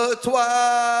the twilight's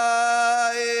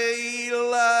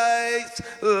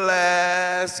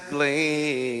last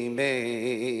gleaming,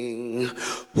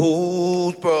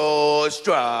 whose broad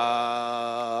stripes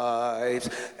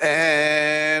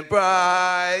and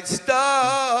bright stars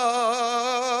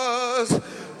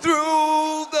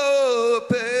through the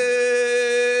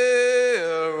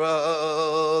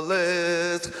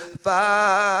perilous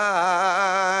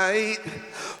fight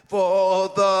for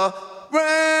the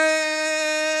ramparts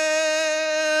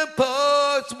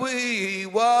we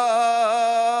watched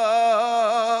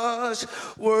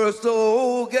were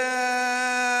so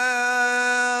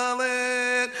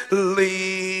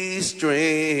gallantly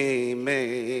streaming,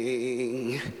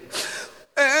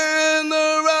 and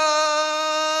the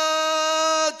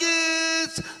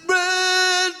rockets'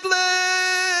 red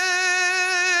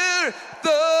glare,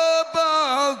 the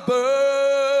bombs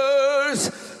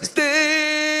burst,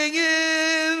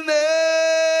 stinging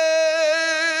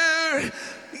there,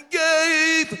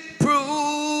 gave proof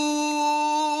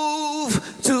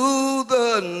to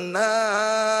the night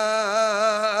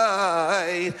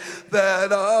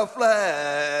that our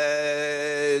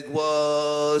flag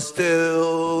was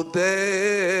still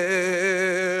there.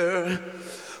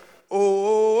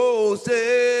 Oh,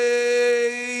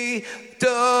 say,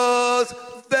 does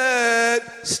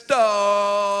that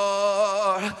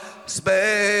star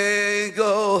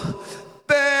spangled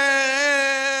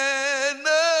banner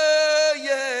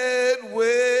yet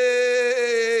wave?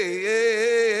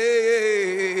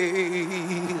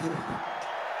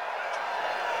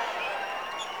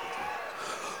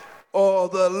 Or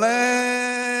the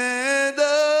land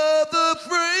of the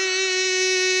free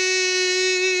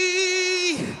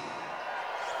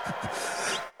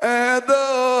and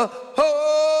the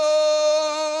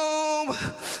home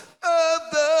of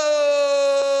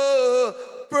the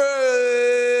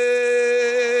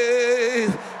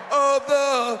brave, of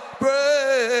the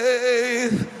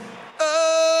brave,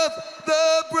 of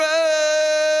the brave.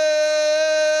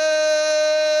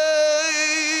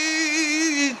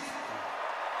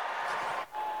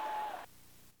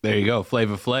 There you go,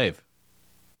 Flava Flav.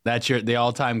 That's the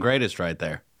all-time greatest right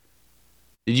there.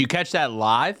 Did you catch that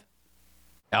live?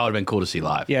 That would have been cool to see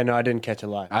live. Yeah, no, I didn't catch it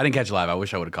live. I didn't catch it live. I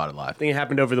wish I would have caught it live. I think it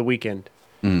happened over the weekend.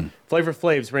 Flavor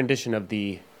Flav's rendition of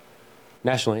the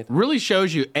national anthem. Really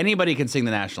shows you anybody can sing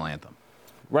the national anthem.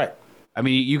 Right. I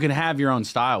mean, you can have your own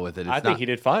style with it. I think he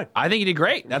did fine. I think he did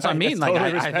great. That's what I mean. That's Like,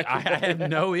 totally I respectable. have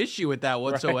no issue with that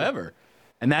whatsoever.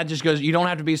 And that just goes, you don't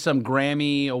have to be some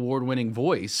Grammy award-winning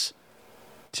voice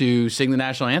to sing the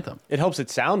national anthem. It helps it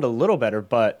sound a little better,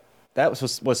 but that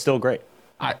was still great.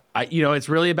 It's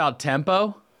really about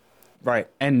tempo. Right.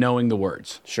 And knowing the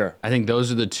words. Sure. I think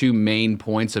those are the two main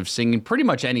points of singing pretty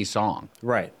much any song.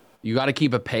 Right. You got to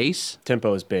keep a pace.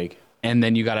 Tempo is big. And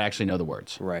then you got to actually know the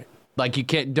words. Right. Like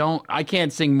I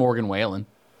can't sing Morgan Wallen.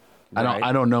 Right.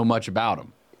 I don't know much about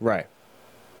him. Right.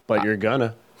 But you're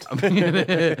gonna.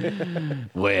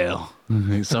 Well,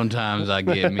 sometimes I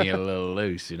get me a little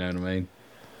loose, you know what I mean?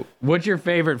 What's your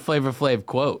favorite Flavor Flav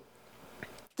quote?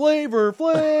 Flavor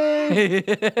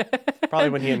Flav. Probably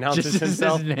when he announces Just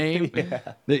himself. his name.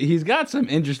 Yeah. He's got some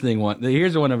interesting one.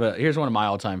 Here's one of my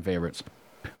all-time favorites.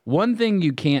 One thing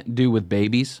you can't do with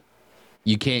babies,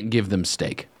 you can't give them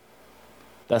steak.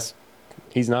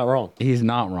 He's not wrong. He's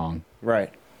not wrong.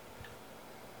 Right.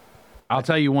 I'll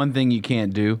tell you one thing you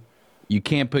can't do. You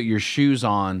can't put your shoes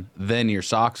on, then your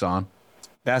socks on.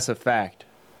 That's a fact.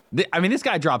 I mean, this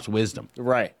guy drops wisdom.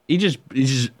 Right. He's just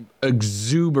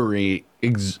exuding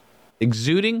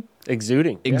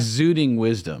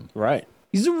wisdom. Right.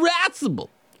 He's irascible.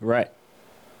 Right.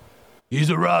 He's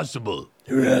irascible.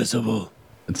 Irascible.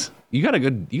 You got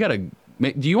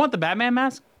do you want the Batman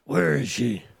mask? Where is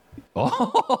she?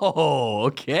 Oh,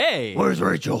 okay. Where's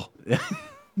Rachel?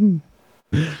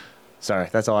 Sorry,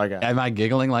 that's all I got. Am I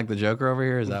giggling like the Joker over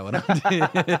here? Is that what I'm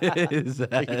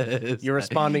doing? You're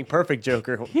responding perfect,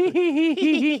 Joker.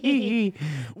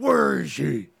 Where is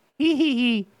she?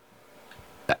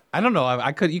 I don't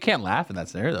know. You can't laugh in that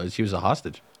scenario though. She was a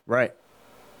hostage. Right.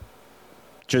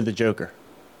 You're the Joker.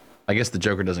 I guess the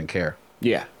Joker doesn't care.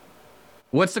 Yeah.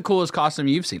 What's the coolest costume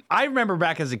you've seen? I remember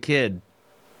back as a kid,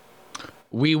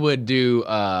 we would do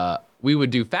fat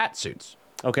suits.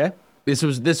 Okay. This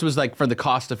was like for the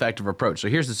cost-effective approach. So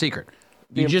here's the secret.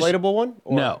 The inflatable one?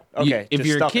 Or? No. Okay. If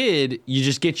you're a kid, you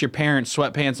just get your parents'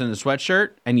 sweatpants and a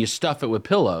sweatshirt, and you stuff it with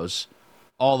pillows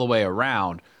all the way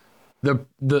around.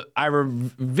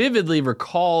 Vividly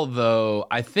recall, though,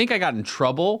 I think I got in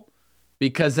trouble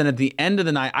because then at the end of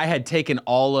the night, I had taken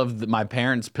all of my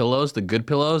parents' pillows, the good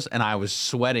pillows, and I was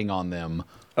sweating on them.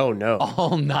 Oh, no.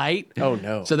 All night. Oh,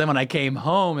 no. So then when I came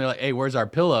home, they're like, hey, where's our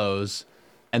pillows?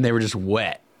 and they were just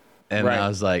wet. And Right. I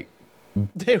was like,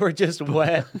 They were just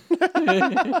wet.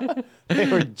 They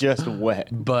were just wet.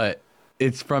 but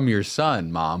it's from your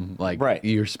son, Mom. Like, Right.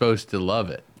 you're supposed to love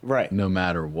it. Right. No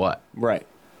matter what. Right.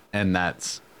 And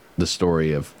that's the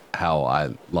story of how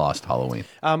I lost Halloween.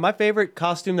 My favorite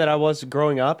costume that I was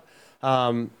growing up,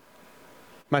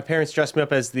 my parents dressed me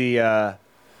up as the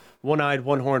one-eyed,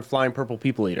 one-horned, flying purple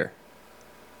people eater.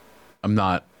 I'm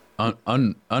not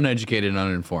uneducated and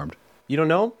uninformed. You don't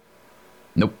know?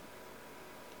 Nope.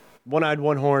 One-eyed,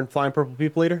 one-horned, flying purple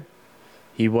people eater?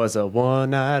 He was a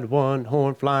one-eyed,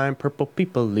 one-horned, flying purple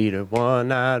people eater.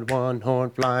 One-eyed,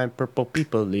 one-horned, flying purple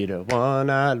people eater.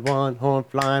 One-eyed, one-horned,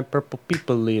 flying purple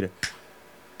people eater.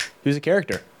 He was a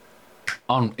character.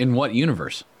 In what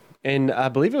universe? And I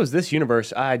believe it was this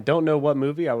universe. I don't know what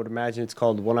movie. I would imagine it's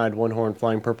called One-Eyed, One-Horned,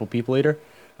 Flying Purple People Eater.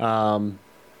 I'm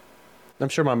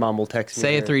sure my mom will text me.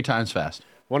 Say it later. 3 times fast.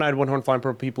 One-Eyed, One-Horned, Flying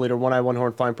Purple People Eater. One-Eyed,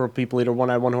 One-Horned, Flying Purple People Eater.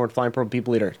 One-Eyed, One-Horned, Flying Purple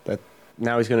People Eater.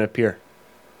 Now he's going to appear.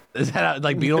 Is that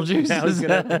like Beetlejuice?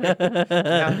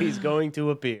 Now he's going to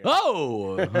appear.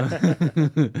 Oh!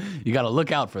 You got to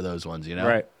look out for those ones, you know?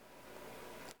 Right.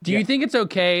 Do you think it's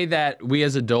okay that we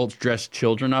as adults dress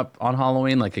children up on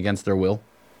Halloween, like against their will?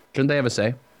 Shouldn't they have a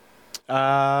say?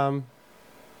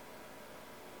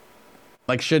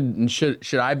 Like,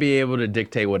 should I be able to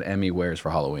dictate what Emmy wears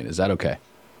for Halloween? Is that okay?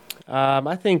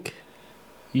 I think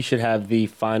you should have the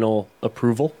final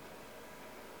approval.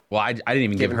 Well, I didn't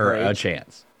even give Given her her a age.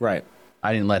 chance. Right.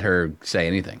 I didn't let her say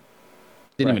anything.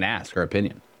 Didn't Right. even ask her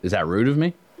opinion. Is that rude of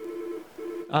me?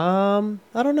 I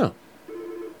don't know.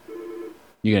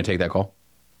 You gonna take that call?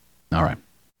 All right.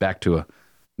 Back to a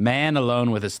man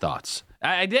alone with his thoughts.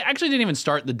 Actually didn't even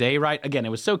start the day right. Again, it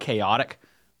was so chaotic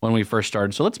when we first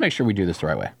started. So let's make sure we do this the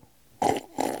right way.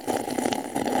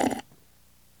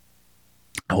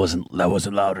 That wasn't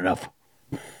loud enough.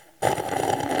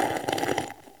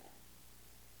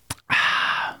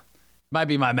 Might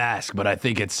be my mask, but I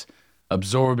think it's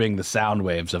absorbing the sound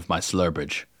waves of my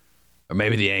slurpage. Or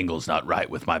maybe the angle's not right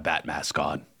with my bat mask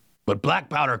on. But Black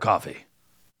Powder Coffee,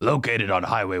 located on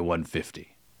Highway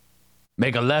 150.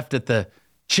 Make a left at the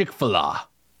Chick-fil-A.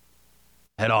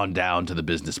 Head on down to the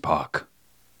business park.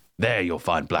 There you'll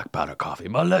find Black Powder Coffee.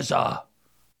 Melissa,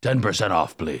 10%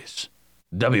 off, please.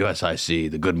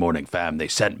 WSIC, the Good Morning Fam, they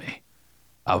sent me.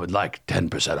 I would like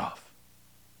 10% off.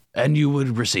 And you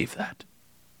would receive that.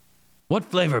 What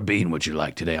flavor bean would you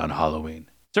like today on Halloween?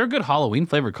 Is there a good Halloween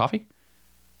flavored coffee?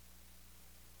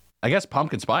 I guess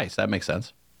pumpkin spice. That makes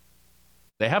sense.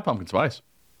 They have pumpkin spice.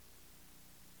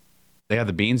 They have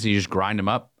the beans. You just grind them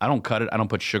up. I don't cut it. I don't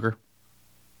put sugar.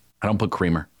 I don't put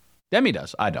creamer. Demi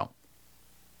does. I don't.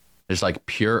 It's like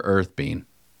pure earth bean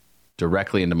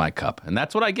directly into my cup. And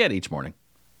that's what I get each morning.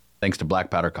 Thanks to Black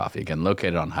Powder Coffee, again,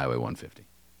 located on Highway 150.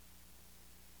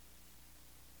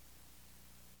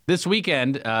 This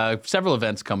weekend, several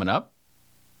events coming up.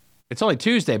 It's only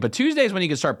Tuesday, but Tuesday is when you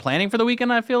can start planning for the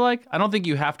weekend, I feel like. I don't think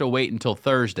you have to wait until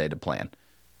Thursday to plan.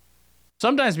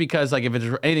 Sometimes because, like, if it's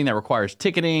anything that requires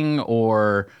ticketing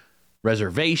or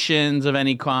reservations of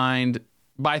any kind,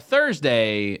 by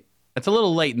Thursday, it's a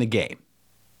little late in the game.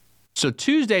 So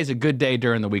Tuesday is a good day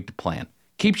during the week to plan.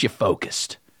 Keeps you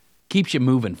focused. Keeps you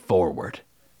moving forward.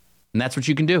 And that's what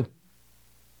you can do.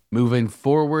 Moving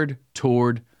forward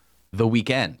toward the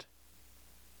weekend.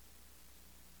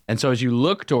 And so as you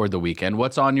look toward the weekend,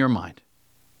 what's on your mind?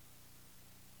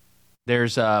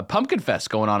 There's a Pumpkin Fest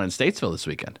going on in Statesville this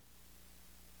weekend.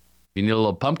 You need a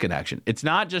little pumpkin action. It's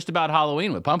not just about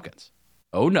Halloween with pumpkins.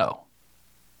 Oh, no.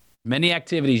 Many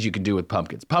activities you can do with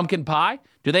pumpkins. Pumpkin pie?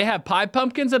 Do they have pie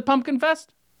pumpkins at Pumpkin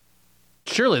Fest?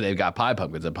 Surely they've got pie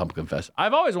pumpkins at Pumpkin Fest.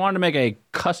 I've always wanted to make a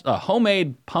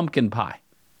homemade pumpkin pie.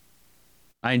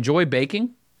 I enjoy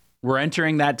baking. We're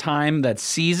entering that time, that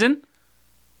season.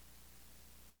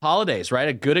 Holidays, right?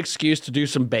 A good excuse to do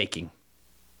some baking.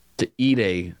 To eat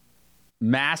a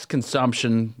mass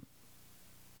consumption,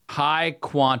 high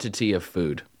quantity of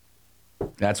food.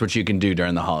 That's what you can do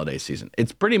during the holiday season.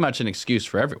 It's pretty much an excuse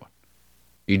for everyone.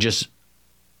 You just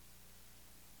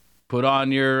put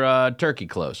on your turkey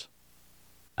clothes.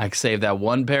 I save that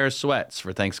one pair of sweats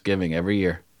for Thanksgiving every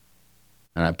year.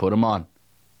 And I put them on.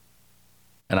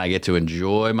 And I get to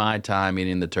enjoy my time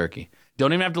eating the turkey.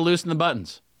 Don't even have to loosen the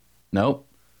buttons. Nope.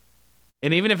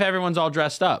 And even if everyone's all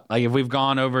dressed up, like if we've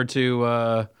gone over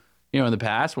to, in the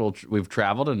past, we've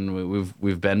traveled and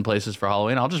we've been places for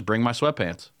Halloween, I'll just bring my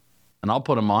sweatpants and I'll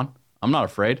put them on. I'm not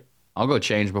afraid. I'll go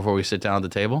change before we sit down at the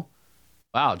table.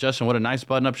 Wow, Justin, what a nice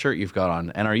button-up shirt you've got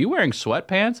on. And are you wearing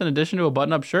sweatpants in addition to a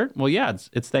button-up shirt? Well, yeah,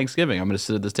 it's Thanksgiving. I'm going to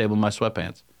sit at this table in my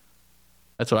sweatpants.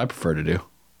 That's what I prefer to do.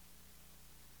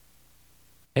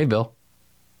 Hey, Bill.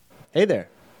 Hey there.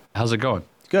 How's it going?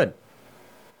 Good.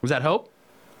 Was that Hope?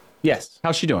 Yes.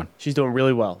 How's she doing? She's doing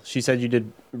really well. She said you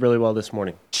did really well this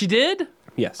morning. She did?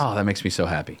 Yes. Oh, that makes me so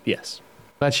happy. Yes.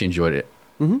 Glad she enjoyed it.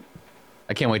 Mm-hmm.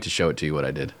 I can't wait to show it to you what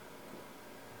I did.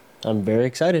 I'm very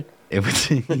excited. It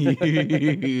was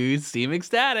you seem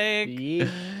ecstatic. Yeah.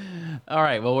 All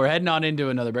right, well, we're heading on into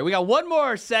another break. We got one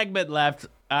more segment left.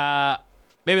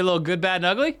 Maybe a little good, bad, and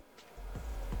ugly?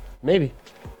 Maybe.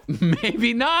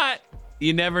 Maybe not.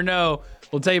 You never know.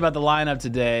 We'll tell you about the lineup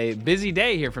today. Busy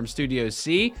day here from Studio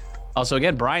C. Also,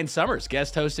 again, Brian Summers,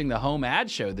 guest hosting the Home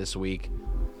Ad Show this week.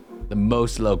 The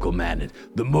most local man in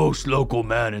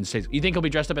states. You think he'll be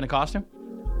dressed up in a costume?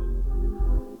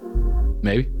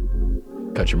 Maybe.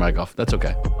 Cut your mic off. That's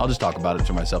okay. I'll just talk about it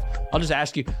to myself. I'll just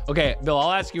ask you. Okay, Bill,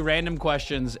 I'll ask you random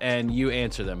questions and you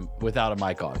answer them without a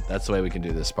mic on. That's the way we can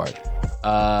do this part.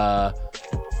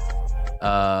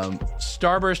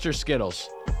 Starburst or Skittles?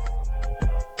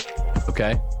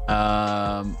 Okay.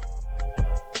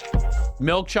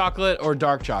 Milk chocolate or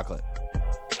dark chocolate?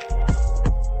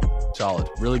 Solid.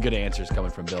 Really good answers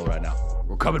coming from Bill right now.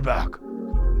 We're coming back.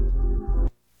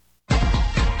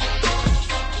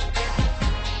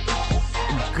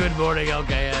 Good morning,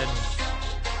 LKN.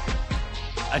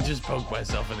 I just poked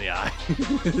myself in the eye.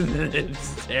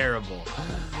 It's terrible.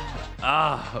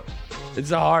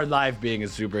 It's a hard life being a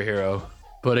superhero.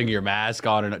 Putting your mask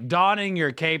on and donning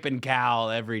your cape and cowl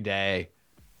every day.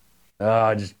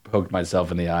 I just poked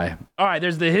myself in the eye. All right,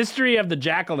 there's the history of the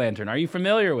jack-o'-lantern. Are you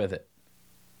familiar with it?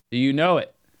 Do you know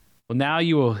it? Well, now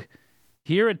you will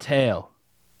hear a tale.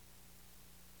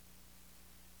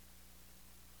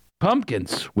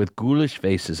 Pumpkins with ghoulish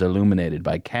faces illuminated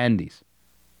by candles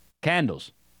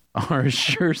are a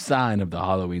sure sign of the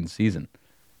Halloween season.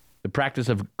 The practice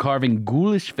of carving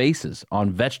ghoulish faces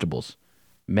on vegetables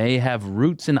may have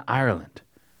roots in Ireland,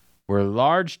 where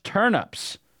large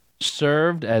turnips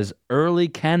served as early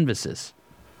canvases.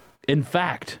 In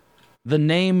fact, the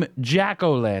name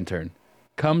jack-o'-lantern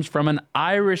comes from an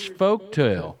Irish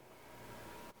folktale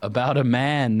about a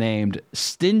man named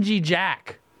Stingy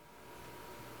Jack.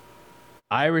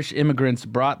 Irish immigrants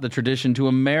brought the tradition to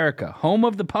America, home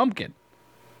of the pumpkin,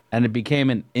 and it became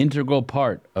an integral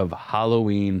part of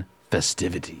Halloween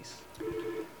festivities.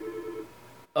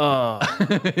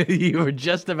 You were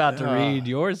just about to read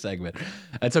your segment.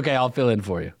 That's okay, I'll fill in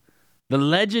for you. The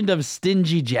legend of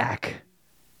Stingy Jack.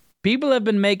 People have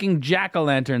been making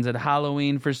jack-o'-lanterns at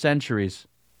Halloween for centuries.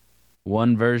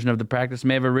 One version of the practice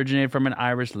may have originated from an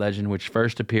Irish legend which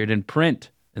first appeared in print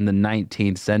in the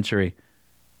 19th century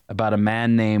about a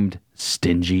man named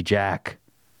Stingy Jack.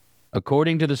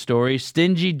 According to the story,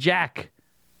 Stingy Jack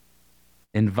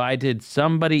invited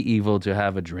somebody evil to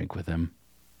have a drink with him.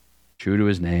 True to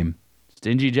his name,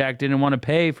 Stingy Jack didn't want to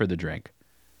pay for the drink,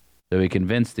 so he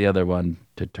convinced the other one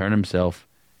to turn himself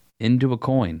into a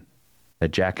coin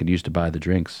that Jack had used to buy the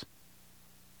drinks.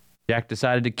 Jack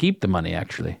decided to keep the money,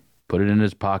 actually, put it in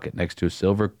his pocket next to a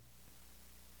silver,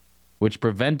 which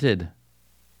prevented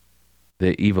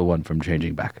the evil one from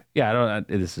changing back. Yeah,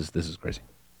 this is crazy.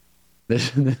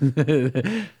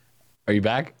 Are you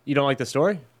back? You don't like the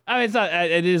story? I mean, it's not.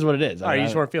 It is what it is. All right, you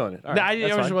just weren't feeling it. All right, I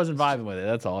just wasn't vibing with it.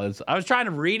 That's all. I was trying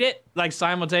to read it like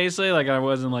simultaneously, like I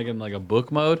wasn't like in like a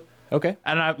book mode. Okay.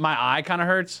 And my eye kind of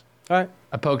hurts. All right.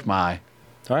 I poked my eye.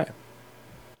 All right.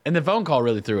 And the phone call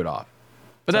really threw it off.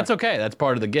 But that's okay. That's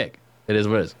part of the gig. It is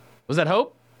what it is. Was that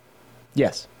Hope?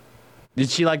 Yes. Did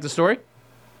she like the story?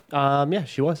 Yeah,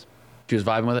 she was. She was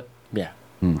vibing with it? Yeah.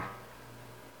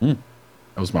 That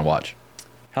was my watch.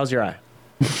 How's your eye?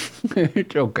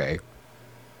 It's okay.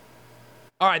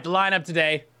 All right, the lineup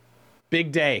today.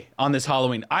 Big day on this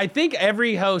Halloween. I think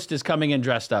every host is coming in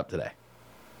dressed up today.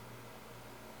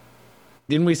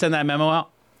 Didn't we send that memo out?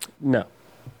 No.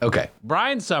 Okay.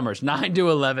 Brian Summers, 9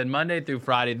 to 11, Monday through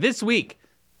Friday. This week,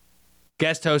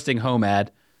 guest hosting Home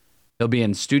Ad. He'll be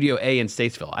in Studio A in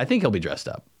Statesville. I think he'll be dressed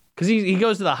up because he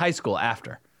goes to the high school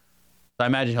after. So I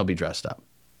imagine he'll be dressed up.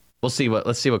 Let's see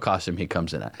what costume he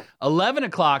comes in at. 11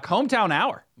 o'clock, Hometown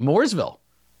Hour, Mooresville.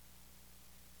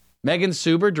 Megan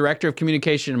Suber, Director of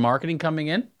Communication and Marketing, coming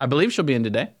in. I believe she'll be in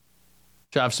today.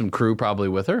 She'll have some crew probably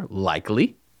with her,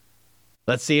 likely.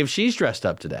 Let's see if she's dressed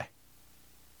up today.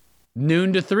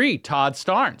 Noon to 3, Todd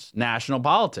Starnes, National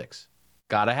Politics.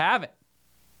 Gotta have it.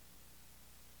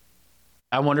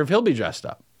 I wonder if he'll be dressed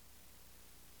up.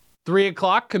 3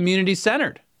 o'clock, Community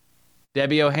Centered.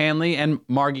 Debbie O'Hanley and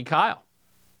Margie Kyle.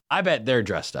 I bet they're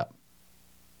dressed up.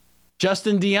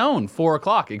 Justin Dion, 4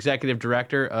 o'clock, Executive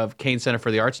Director of Kane Center for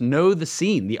the Arts. Know the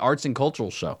Scene, the arts and cultural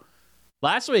show.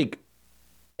 Last week,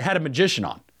 had a magician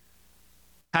on.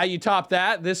 How you top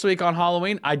that this week on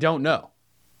Halloween, I don't know.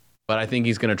 but I think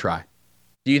he's going to try.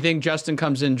 Do you think Justin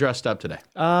comes in dressed up today?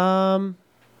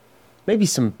 Maybe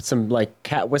some like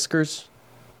cat whiskers.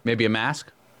 Maybe a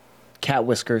mask? Cat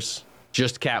whiskers.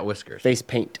 Just cat whiskers. Face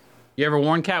paint. You ever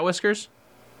worn cat whiskers?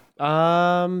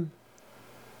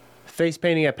 Face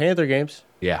painting at Panther games.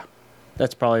 Yeah.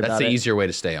 That's probably That's about the it. easier way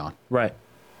to stay on. Right.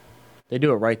 They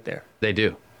do it right there. They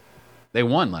do. They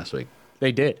won last week.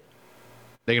 They did.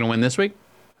 They going to win this week?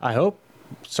 I hope.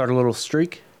 Start a little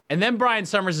streak. And then Brian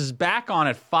Summers is back on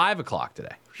at 5 o'clock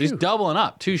today. He's doubling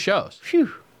up 2 shows.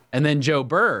 Phew. And then Joe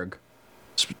Berg,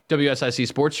 WSIC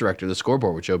sports director, the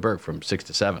scoreboard with Joe Berg from 6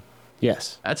 to 7.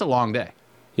 Yes. That's a long day.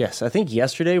 Yes. I think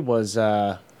yesterday was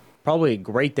probably a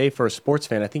great day for a sports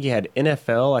fan. I think you had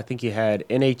NFL. I think you had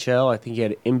NHL. I think you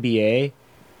had NBA.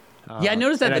 Yeah, I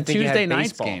noticed that and the I think you had Tuesday night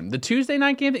baseball. game. The Tuesday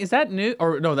night game, is that new?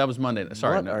 Or no, that was Monday.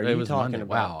 Sorry, What no, are it you was talking Monday.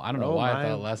 about? Wow, I don't know Oh, why my- I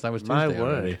thought last night was Tuesday my word.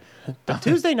 already. The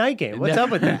Tuesday night game. What's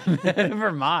up with that?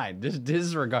 Never mind. Just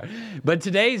disregard. But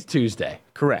today's Tuesday.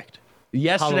 Correct.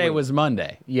 Yesterday Halloween. was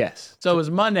Monday. Yes. So it was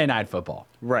Monday Night Football.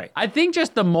 Right. I think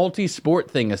just the multi-sport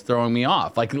thing is throwing me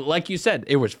off. Like you said,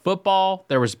 it was football,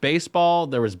 there was baseball,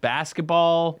 there was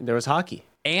basketball, There was hockey.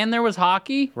 and there was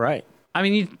hockey. Right. I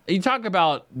mean, you talk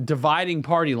about dividing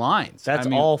party lines. That's I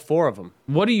mean, all 4 of them.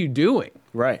 What are you doing?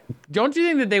 Right. Don't you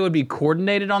think that they would be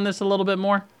coordinated on this a little bit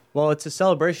more? Well, it's a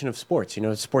celebration of sports. You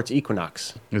know, it's sports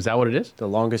equinox. Is that what it is? The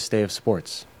longest day of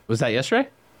sports. Was that yesterday?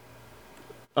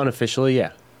 Unofficially,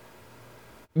 yeah.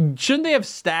 Shouldn't they have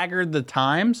staggered the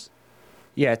times?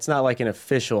 Yeah, it's not like an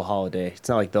official holiday. It's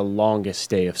not like the longest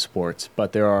day of sports,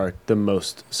 but there are the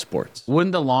most sports.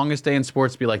 Wouldn't the longest day in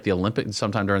sports be like the Olympics,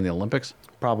 sometime during the Olympics?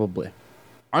 Probably.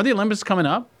 Are the Olympics coming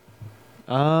up?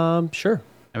 Sure.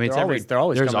 I mean, They're there's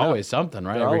coming up. always something,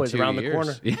 right? They're always around the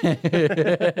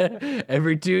corner.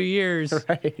 Every 2 years,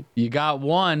 Right. you got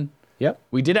one. Yep.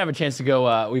 We did have a chance to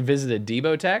go. We visited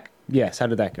Debo Tech. Yes. How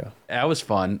did that go? That was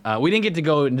fun. We didn't get to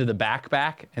go into the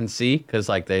back and see because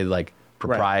they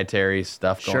proprietary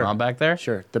stuff going Sure. on back there.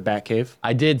 Sure. The Bat Cave.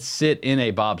 I did sit in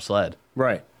a bobsled,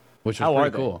 Right. which was How are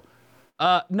pretty they? cool.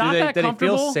 Not that did it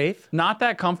comfortable. feel safe? Not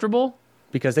that comfortable.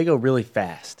 Because they go really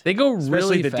fast. They go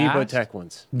Especially really the fast. Debo Tech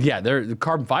ones. Yeah, they're the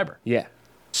carbon fiber. Yeah.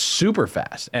 Super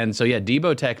fast. And so, yeah,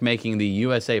 Debo Tech making the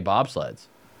USA bobsleds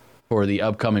for the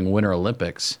upcoming Winter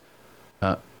Olympics.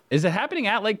 Is it happening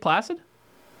at Lake Placid?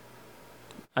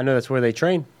 I know that's where they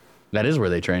train. That is where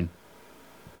they train.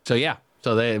 So, yeah.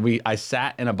 So I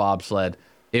sat in a bobsled.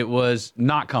 It was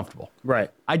not comfortable. Right.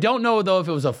 I don't know, though, if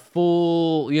it was a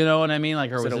full, you know what I mean?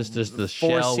 Like, or Is was it this a just the shell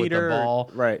with the four-seater?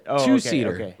 ball? Right. Oh, okay,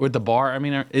 two-seater okay. with the bar. I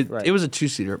mean, Right. it was a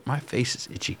two-seater. My face is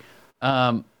itchy.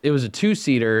 It was a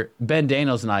two-seater. Ben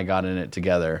Daniels and I got in it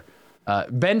together.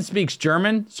 Ben speaks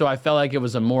German, so I felt like it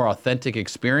was a more authentic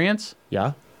experience.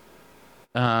 Yeah.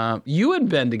 You and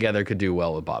Ben together could do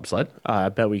well with bobsled. I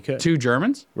bet we could. 2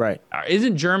 Germans. Right.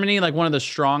 Isn't Germany like one of the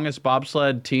strongest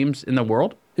bobsled teams in the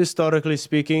world? Historically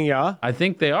speaking, yeah. I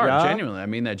think they are. Yeah. Genuinely. I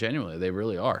mean that genuinely. They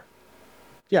really are.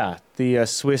 Yeah. The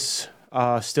Swiss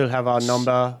still have our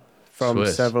number from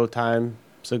Swiss. several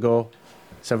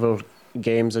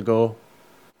games ago.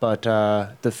 But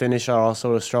the Finnish are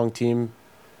also a strong team.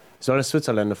 So is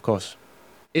Switzerland, of course.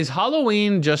 Is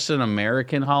Halloween just an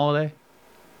American holiday?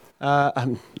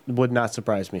 Would not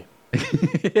surprise me.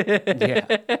 Yeah.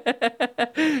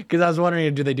 Because I was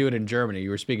wondering, do they do it in Germany? You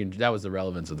were speaking. That was the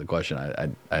relevance of the question.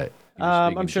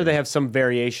 I'm sure they have some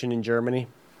variation in Germany.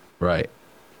 Right.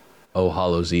 Oh,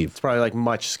 Hallows Eve. It's probably like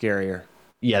much scarier.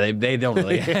 Yeah, they don't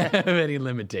really have any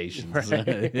limitations. Right.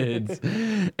 It's,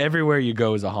 everywhere you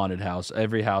go is a haunted house.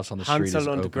 Every house on the street is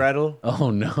Hansel open. and Gretel.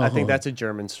 Oh no! I think that's a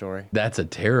German story. That's a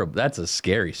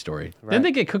scary story. Right. Didn't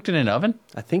they get cooked in an oven?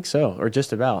 I think so, or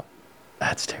just about.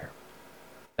 That's terrible.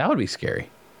 That would be scary.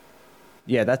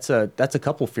 Yeah, that's a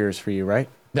couple fears for you, right?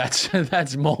 That's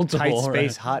multiple. Tight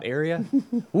space, hot area.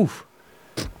 Oof,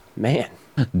 man.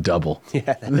 Double.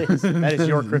 Yeah, that is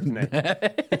your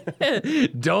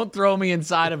kryptonite. Don't throw me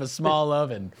inside of a small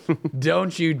oven.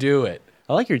 Don't you do it.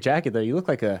 I like your jacket though. You look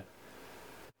like a.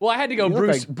 Well, I had to go You look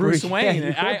Bruce like Bruce- Wayne.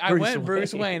 yeah, you I look went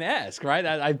Bruce Bruce Wayne-esque, right?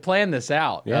 I planned this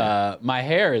out. Yeah. My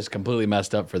hair is completely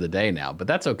messed up for the day now, but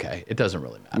that's okay. It doesn't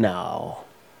really matter. No.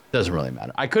 Doesn't really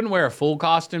matter. I couldn't wear a full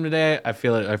costume today. I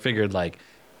figured like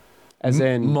As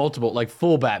in multiple, like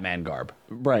full Batman garb.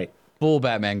 Right. Full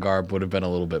Batman garb would have been a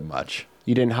little bit much.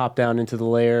 You didn't hop down into the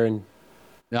lair and.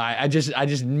 No, I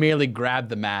just merely grabbed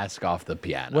the mask off the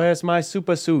piano. Where's my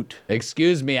super suit?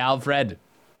 Excuse me, Alfred.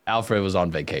 Alfred was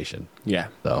on vacation. Yeah.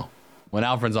 So when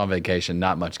Alfred's on vacation,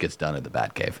 not much gets done at the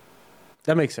Batcave.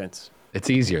 That makes sense. It's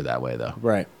easier that way, though.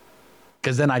 Right.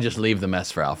 Because then I just leave the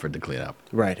mess for Alfred to clean up.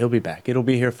 Right, he'll be back. It'll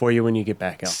be here for you when you get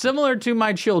back out. Similar to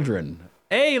my children.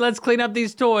 Hey, let's clean up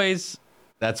these toys.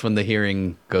 That's when the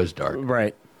hearing goes dark.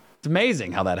 Right. It's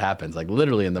amazing how that happens. Like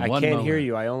literally in the one moment. I can't hear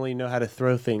you. I only know how to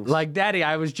throw things. Like, Daddy,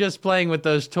 I was just playing with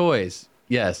those toys.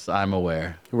 Yes, I'm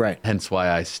aware. Right. Hence why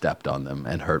I stepped on them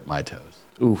and hurt my toes.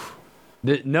 Oof.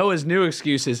 Noah's new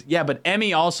excuse is, yeah, but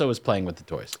Emmy also was playing with the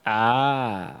toys.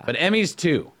 Ah. But Emmy's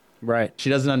 2. Right. She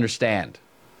doesn't understand.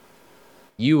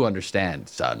 You understand,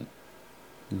 son.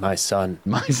 My son.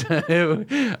 My son.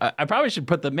 I probably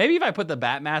should maybe if I put the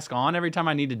bat mask on every time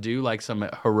I need to do like some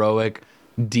heroic,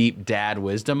 deep dad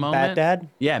wisdom moment. Bat dad?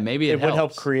 Yeah, maybe it would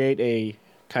help create a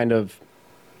kind of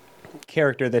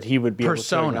character that he would be able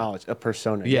to acknowledge. A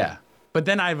persona. Yeah. But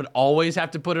then I would always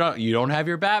have to put it on. You don't have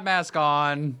your bat mask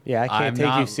on. Yeah, I can't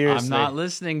take you seriously. I'm not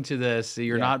listening to this.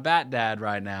 You're not bat dad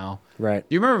right now. Right.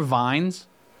 Do you remember Vines?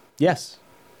 Yes.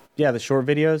 Yeah, the short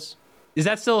videos. Is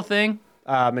that still a thing?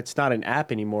 It's not an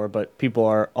app anymore, but people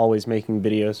are always making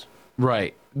videos.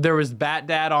 Right. There was Bat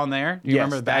Dad on there. Do you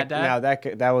remember Bat Dad? Now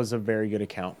that was a very good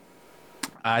account.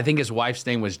 I think his wife's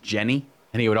name was Jenny,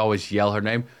 and he would always yell her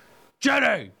name,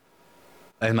 Jenny!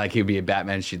 And like he'd be a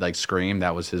Batman, she'd like scream.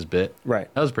 That was his bit.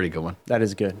 Right. That was a pretty good one. That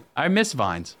is good. I miss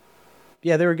Vines.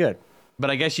 Yeah, they were good. But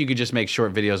I guess you could just make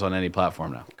short videos on any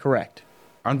platform now. Correct.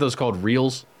 Aren't those called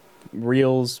Reels?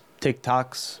 Reels,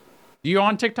 TikToks. You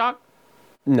on TikTok?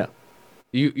 No.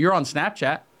 You're on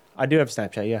Snapchat. I do have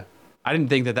Snapchat, yeah. I didn't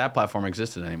think that platform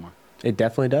existed anymore. It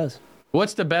definitely does.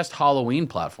 What's the best Halloween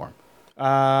platform?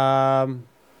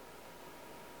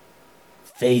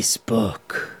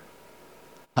 Facebook.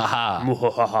 Haha.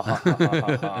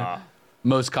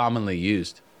 Most commonly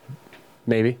used.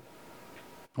 Maybe.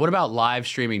 What about live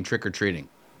streaming trick-or-treating?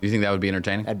 Do you think that would be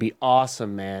entertaining? That'd be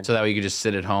awesome, man. So that way you could just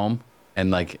sit at home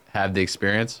and like have the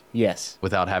experience? Yes.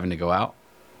 Without having to go out?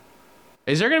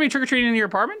 Is there going to be trick-or-treating in your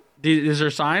apartment? Is there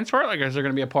signs for it? Like, is there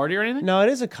going to be a party or anything? No, it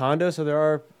is a condo, so there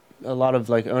are a lot of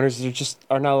like owners. There just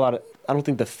are not a lot of. I don't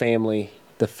think the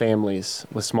families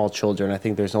with small children. I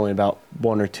think there's only about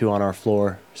 1 or 2 on our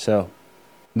floor. So,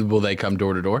 will they come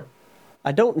door to door?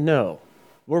 I don't know.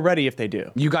 We're ready if they do.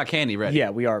 You got candy ready?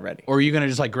 Yeah, we are ready. Or are you going to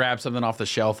just like grab something off the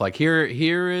shelf? Like here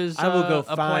is. I will go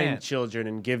find plant. children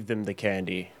and give them the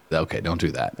candy. Okay, don't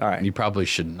do that. All right. You probably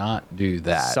should not do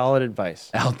that. Solid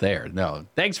advice. Out there, no.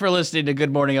 Thanks for listening to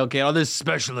Good Morning OK on this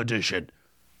special edition.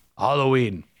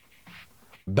 Halloween.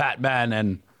 Batman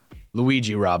and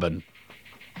Luigi Robin.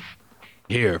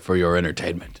 Here for your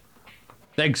entertainment.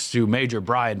 Thanks to Major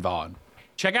Brian Vaughn.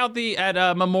 Check out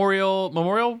at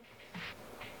Memorial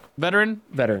Veterans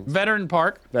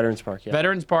Park. Veterans Park, yeah.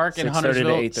 Veterans Park in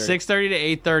Huntersville. 6:30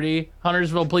 to 8:30.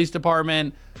 Huntersville Police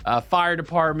Department, Fire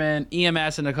Department,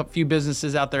 EMS, and a few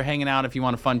businesses out there hanging out if you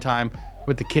want a fun time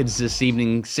with the kids this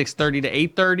evening. 6:30 to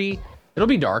 8:30. It'll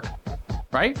be dark,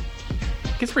 right?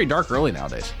 It gets pretty dark early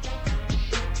nowadays.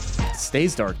 It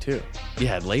stays dark too.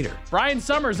 Yeah, later. Brian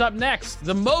Summers up next.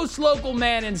 The most local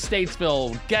man in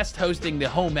Statesville, guest hosting the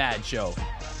Home Ad Show.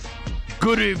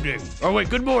 Good evening. Oh, wait,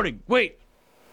 good morning. Wait.